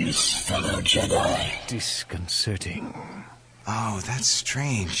 Greetings, fellow Jedi. Disconcerting. Oh, that's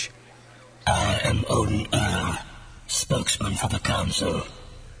strange. I am Odin spokesman for the Council.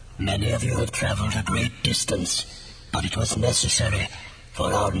 Many of you have traveled a great distance, but it was necessary,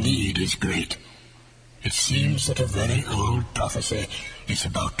 for our need is great. It seems that a very old prophecy is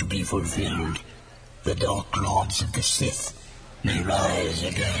about to be fulfilled. The Dark Lords of the Sith may rise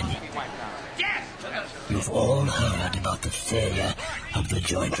again. You've all heard about the failure of the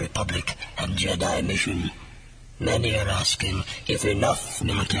Joint Republic and Jedi mission. Many are asking if enough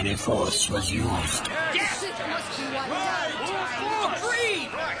military force was used.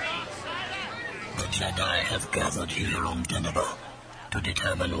 The Jedi have gathered here on Deneba to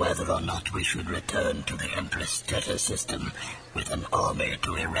determine whether or not we should return to the Empress Teta system with an army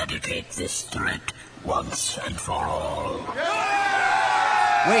to eradicate this threat once and for all.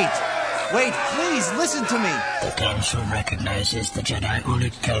 Wait, please, listen to me. The Council recognizes the Jedi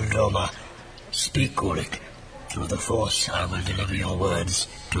Ulik Keldroma. Speak, Ulik. Through the Force, I will deliver your words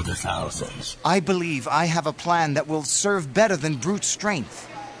to the thousands. I believe I have a plan that will serve better than brute strength.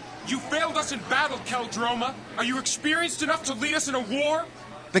 You failed us in battle, Keldroma. Are you experienced enough to lead us in a war?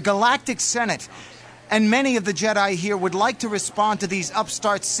 The Galactic Senate and many of the Jedi here would like to respond to these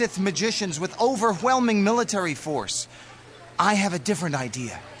upstart Sith magicians with overwhelming military force. I have a different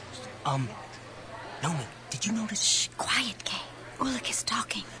idea. Nomi, did you notice? Shh, quiet, Kay. Ulik is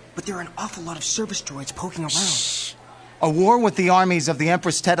talking. But there are an awful lot of service droids poking around. Shh. A war with the armies of the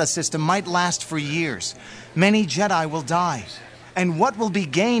Empress Teta system might last for years. Many Jedi will die. And what will be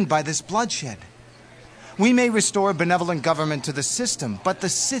gained by this bloodshed? We may restore benevolent government to the system, but the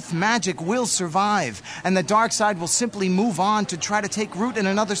Sith magic will survive, and the dark side will simply move on to try to take root in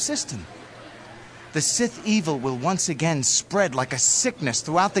another system. The Sith evil will once again spread like a sickness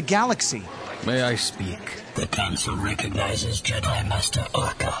throughout the galaxy. May I speak? The Council recognizes Jedi Master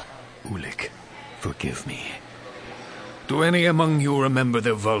Arca. Ulik, forgive me. Do any among you remember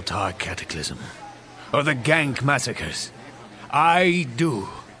the Voltar Cataclysm? Or the Gank Massacres? I do.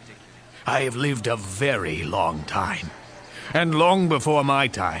 I have lived a very long time. And long before my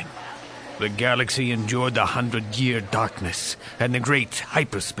time, the galaxy endured the 100-year darkness and the great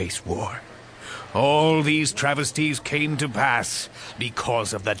hyperspace war. All these travesties came to pass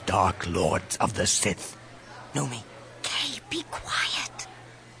because of the Dark Lords of the Sith. Nomi. Kay, be quiet.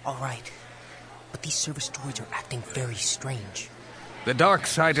 All right. But these service droids are acting very strange. The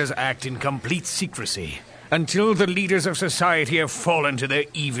Darksiders act in complete secrecy until the leaders of society have fallen to their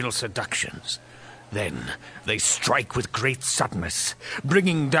evil seductions. Then they strike with great suddenness,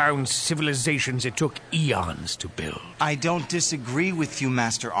 bringing down civilizations it took eons to build. I don't disagree with you,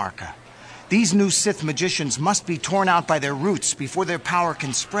 Master Arca. These new Sith magicians must be torn out by their roots before their power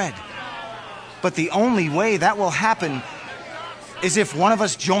can spread. But the only way that will happen is if one of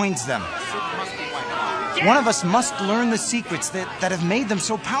us joins them. One of us must learn the secrets that have made them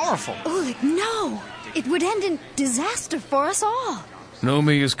so powerful. Ulic, no! It would end in disaster for us all.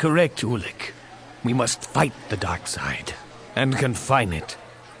 Nomi is correct, Ulic. We must fight the dark side and confine it.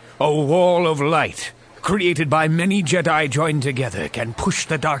 A wall of light, created by many Jedi joined together, can push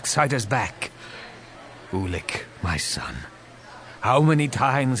the Darksiders back. Ulic, my son, how many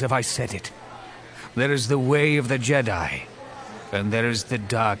times have I said it? There is the way of the Jedi, and there is the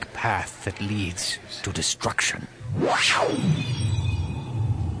dark path that leads to destruction.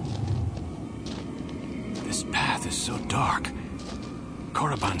 This path is so dark.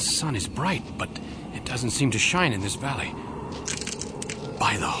 Korriban's sun is bright, but it doesn't seem to shine in this valley.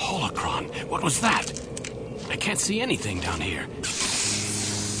 By the holocron, what was that? I can't see anything down here.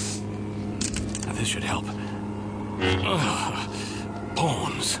 Now, this should help. Ugh,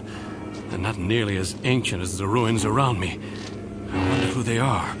 bones. They're not nearly as ancient as the ruins around me. I wonder who they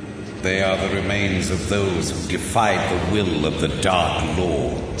are. They are the remains of those who defied the will of the Dark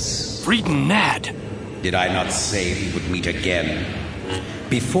Lords. Freedin Nad! Did I not say we would meet again?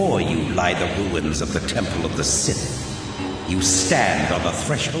 Before you lie the ruins of the Temple of the Sith. You stand on the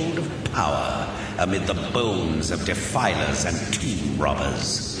threshold of power amid the bones of defilers and tomb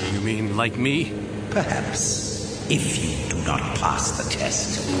robbers. You mean like me? Perhaps, if you do not pass the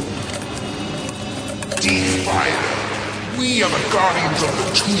test. Defiler! We are the guardians of the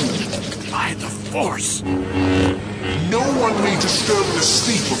tomb. By the Force! No one may disturb the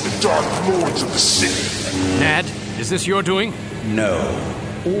sleep of the Dark Lords of the Sith. Nad, is this your doing? No.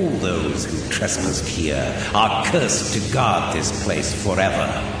 All those who trespassed here are cursed to guard this place forever.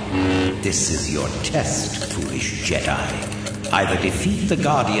 This is your test, foolish Jedi. Either defeat the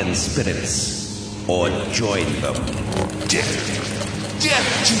guardian spirits, or join them. Death!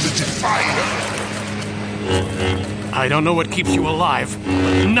 Death to the Defiler! I don't know what keeps you alive,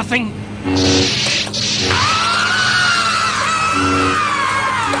 but nothing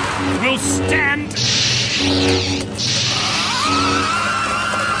will stand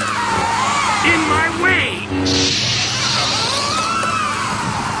in my way.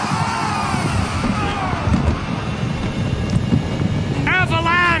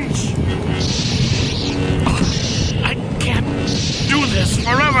 Avalanche! I can't do this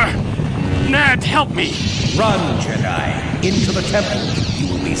forever. Nad, help me. Run, Jedi. Into the temple. You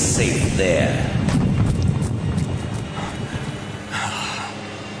will be safe there.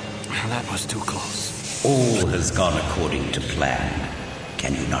 That was too close. All has gone according to plan.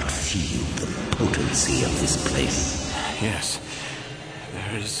 Can you not feel the potency of this place? Yes.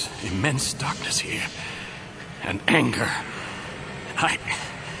 There is immense darkness here. And anger.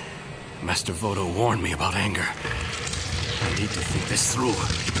 Master Vodo warned me about anger. I need to think this through.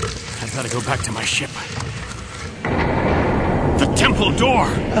 I've got to go back to my ship. The temple door!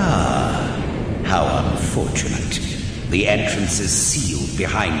 Ah, how unfortunate. The entrance is sealed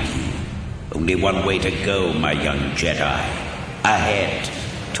behind you. Only one way to go, my young Jedi. Ahead,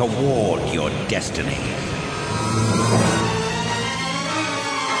 toward your destiny.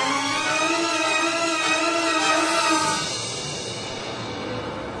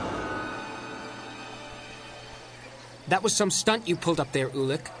 That was some stunt you pulled up there,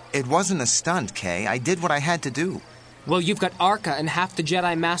 Ulic. It wasn't a stunt, Kay. I did what I had to do. Well, you've got Arca and half the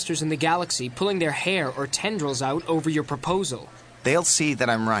Jedi Masters in the galaxy pulling their hair or tendrils out over your proposal. They'll see that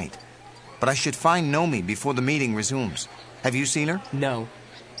I'm right. But I should find Nomi before the meeting resumes. Have you seen her? No.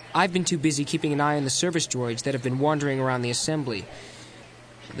 I've been too busy keeping an eye on the service droids that have been wandering around the assembly.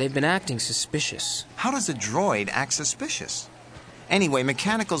 They've been acting suspicious. How does a droid act suspicious? Anyway,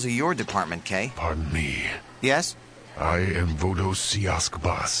 mechanicals are your department, Kay. Pardon me. Yes? I am Vodo Siask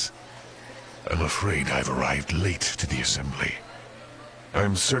Bas. I'm afraid I've arrived late to the assembly.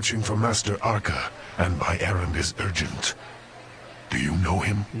 I'm searching for Master Arca, and my errand is urgent. Do you know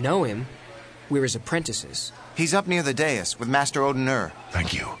him? Know him? We're his apprentices. He's up near the dais with Master Odin.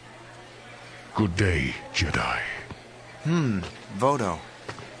 Thank you. Good day, Jedi. Vodo.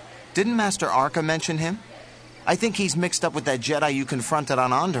 Didn't Master Arca mention him? I think he's mixed up with that Jedi you confronted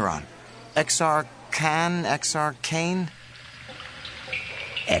on Onderon. Exar Khan? Exar Kane?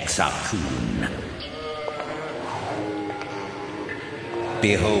 Exar Kun.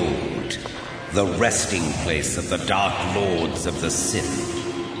 Behold, the resting place of the Dark Lords of the Sith.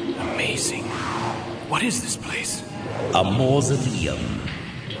 Amazing. What is this place? A mausoleum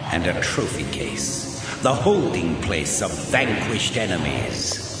and a trophy case. The holding place of vanquished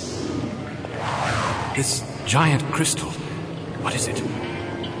enemies. This giant crystal, what is it?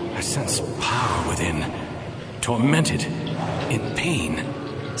 I sense power within, tormented, in pain.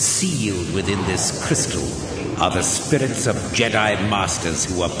 Sealed within this crystal are the spirits of Jedi Masters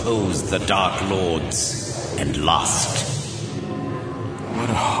who opposed the Dark Lords and lost. What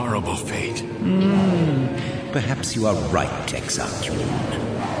a horrible fate. Perhaps you are right, Exar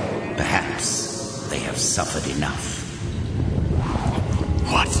Kun. Perhaps they have suffered enough.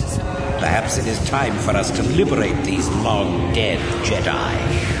 What? Perhaps it is time for us to liberate these long-dead Jedi.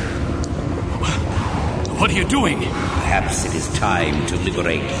 What are you doing? Perhaps it is time to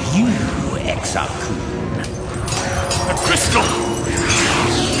liberate you, Exar Kun. The crystal!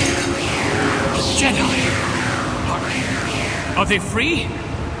 The Jedi! Are they free?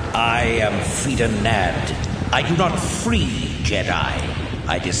 I am Frida Nad. I do not free Jedi.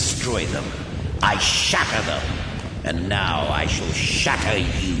 I destroy them. I shatter them. And now I shall shatter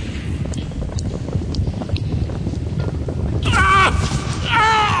you.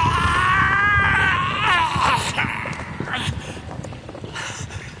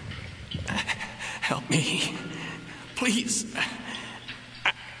 Help me. Please.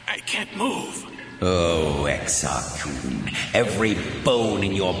 I can't move. Oh, Exar Kun, every bone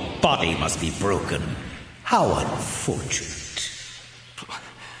in your body must be broken. How unfortunate.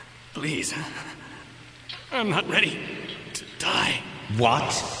 Please. I'm not ready to die.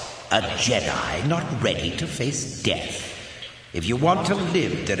 What? A Jedi not ready to face death? If you want to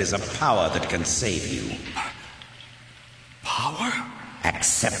live, there is a power that can save you. Power?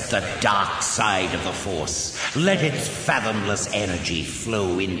 Accept the dark side of the Force. Let its fathomless energy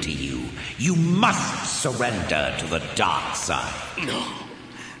flow into you. You must surrender to the dark side. No.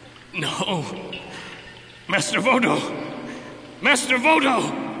 Master Vodo! Master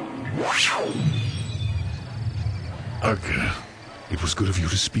Vodo! Arca, it was good of you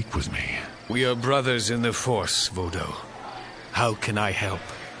to speak with me. We are brothers in the Force, Vodo. How can I help?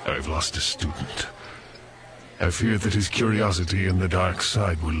 I've lost a student. I fear that his curiosity in the dark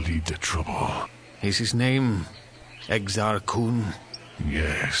side will lead to trouble. Is his name Exar Kun?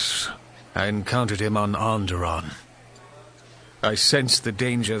 Yes. I encountered him on Onderon. I sensed the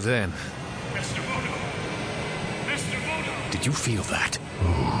danger then. Master Vodo! Master Vodo! Did you feel that?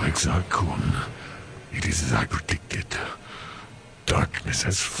 Oh, Exar Kun. It is as I predicted. Darkness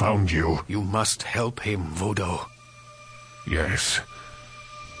has found you. You must help him, Vodo. Yes.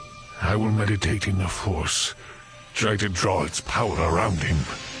 I will meditate in the Force. Try to draw its power around him.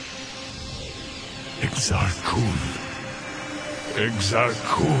 Exar Kun. Exar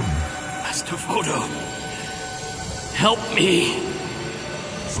Kun. Master Vodo. Help me.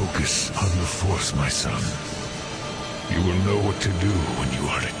 Focus on the Force, my son. You will know what to do when you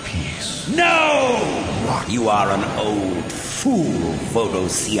are at peace. No! What? You are an old fool, Vodo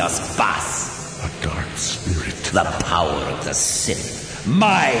Sias Bas. A dark spirit. The power of the Sith.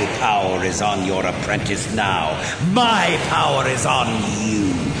 My power is on your apprentice now. My power is on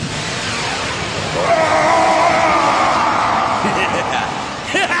you.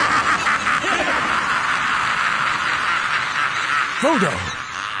 Vodo!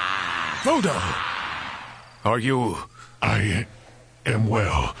 Vodo! Are you... I am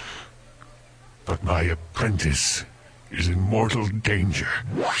well. But my apprentice is in mortal danger.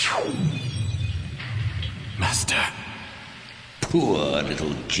 Master. Poor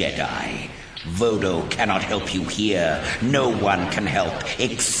little Jedi. Vodo cannot help you here. No one can help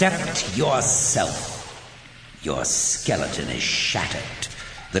except yourself. Your skeleton is shattered.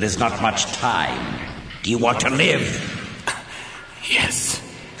 There is not much time. Do you want to live? Yes.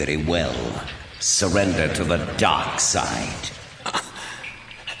 Very well. Surrender to the dark side.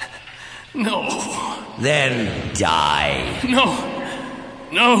 No. Then die. No,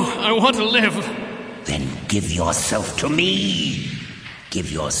 I want to live. Then give yourself to me.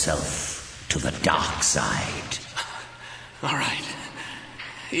 Give yourself to the dark side. All right.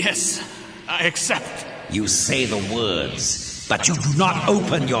 Yes, I accept. You say the words, but you do not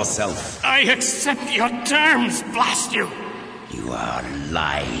open yourself. I accept your terms, blast you. You are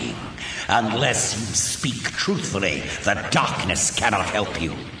lying. Unless you speak truthfully, the darkness cannot help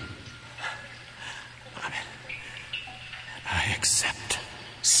you.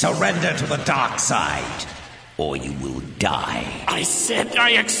 Surrender to the dark side, or you will die. I said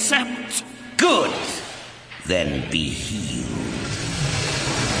I accept. Good. Then be healed.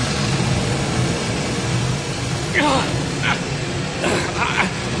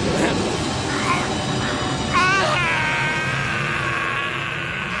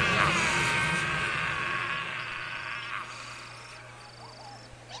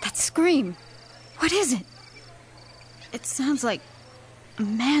 That scream. What is it? It sounds like a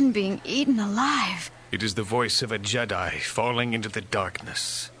man being eaten alive. It is the voice of a Jedi falling into the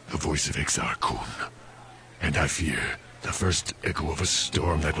darkness. The voice of Exar Kun. And I fear the first echo of a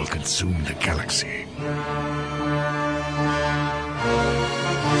storm that will consume the galaxy.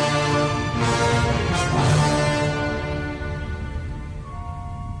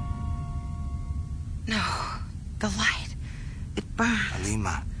 No, the light. It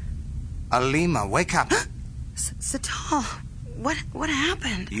burns. Alima, wake up. Satal, what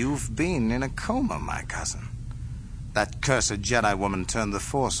happened? You've been in a coma, my cousin. That cursed Jedi woman turned the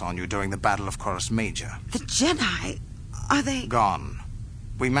Force on you during the Battle of Chorus Major. The Jedi? Are they... Gone.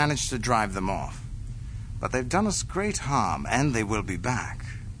 We managed to drive them off. But they've done us great harm, and they will be back.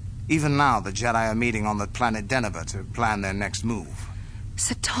 Even now, the Jedi are meeting on the planet Deneba to plan their next move.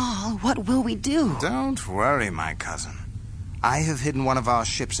 Satal, what will we do? Don't worry, my cousin. I have hidden one of our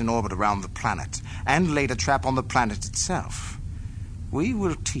ships in orbit around the planet, and laid a trap on the planet itself. We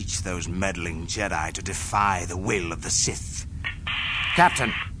will teach those meddling Jedi to defy the will of the Sith.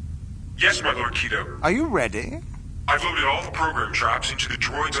 Captain. Yes, my Lord Keto. Are you ready? I've loaded all the program traps into the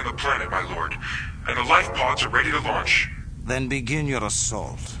droids on the planet, my lord. And the life pods are ready to launch. Then begin your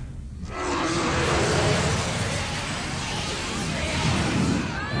assault.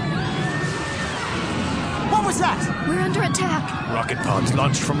 What was that? We're under attack. Rocket pods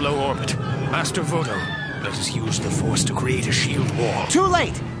launched from low orbit. Master Vodo, let us use the Force to create a shield wall. Too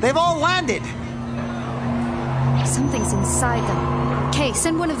late! They've all landed! Something's inside them. Kay,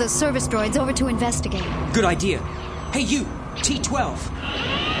 send one of those service droids over to investigate. Good idea. Hey, you, T-12.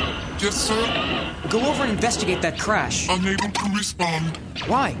 Yes, sir? Go over and investigate that crash. Unable to respond.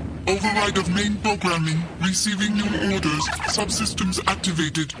 Why? Override of main programming. Receiving new orders. Subsystems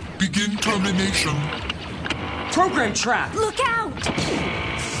activated. Begin termination. Program trap! Look out!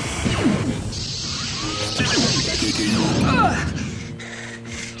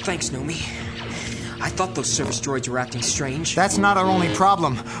 Thanks, Nomi. I thought those service droids were acting strange. That's not our only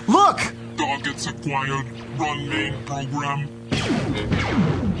problem. Look! Targets acquired. Run main program.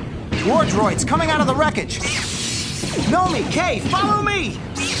 War droids coming out of the wreckage! Nomi, Kay, follow me!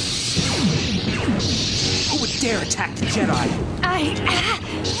 Who would dare attack the Jedi? I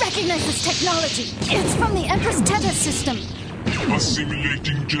recognize this technology. It's from the Empress Teta system.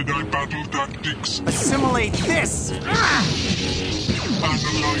 Assimilating Jedi battle tactics. Assimilate this!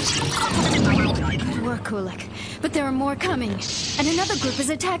 Analyzing. Good work, Kulik. But there are more coming. And another group is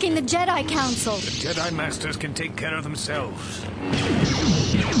attacking the Jedi Council. The Jedi Masters can take care of themselves.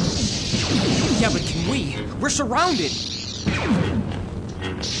 Yeah, but can we? We're surrounded!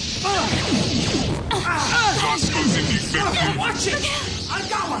 Blasters ineffective. Watch it! I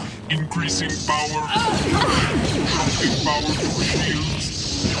got one! Increasing power. Dropping power to shields.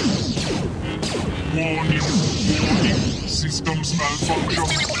 Warning. Systems malfunction.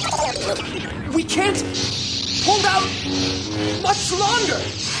 We can't hold out much longer!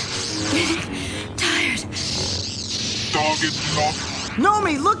 Tired. Target locked.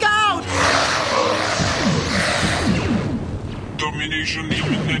 Nomi, look out! Domination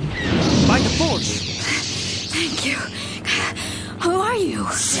imminent. By the Force. Thank you. Who are you?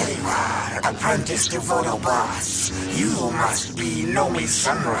 Siriwan, apprentice to Vodo Boss. You must be Nomi's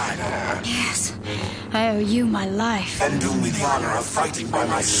Sunrider. Yes. I owe you my life. And do me the honor of fighting by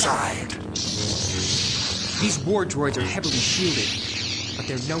my side. These war droids are heavily shielded, but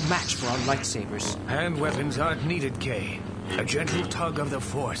they're no match for our lightsabers. Hand weapons aren't needed, Kay. A gentle tug of the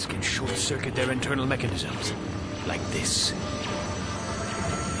Force can short-circuit their internal mechanisms. Like this.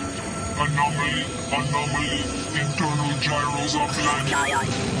 Anomaly. Internal gyros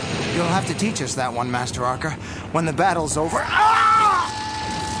offline. You'll have to teach us that one, Master Arca. When the battle's over...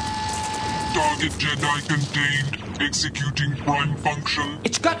 Target Jedi contained. Executing prime function.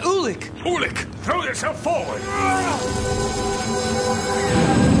 It's got Ulik! Ulik, throw yourself forward!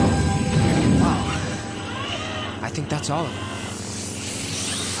 Wow. I think that's all of them.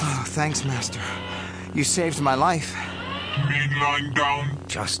 Oh, thanks, Master. You saved my life. Mainline down.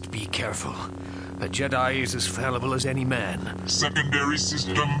 Just be careful. A Jedi is as fallible as any man. Secondary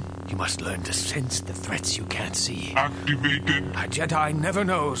system. You must learn to sense the threats you can't see. Activated. A Jedi never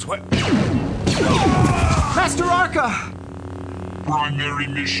knows what... Master Arca! Primary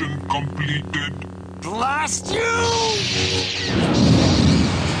mission completed. Blast you!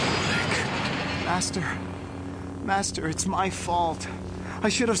 Master, it's my fault. I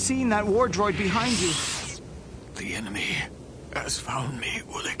should have seen that war droid behind you. The enemy has found me,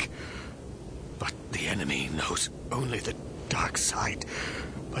 Ulik. But the enemy knows only the dark side.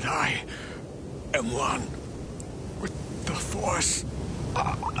 But I am one with the Force.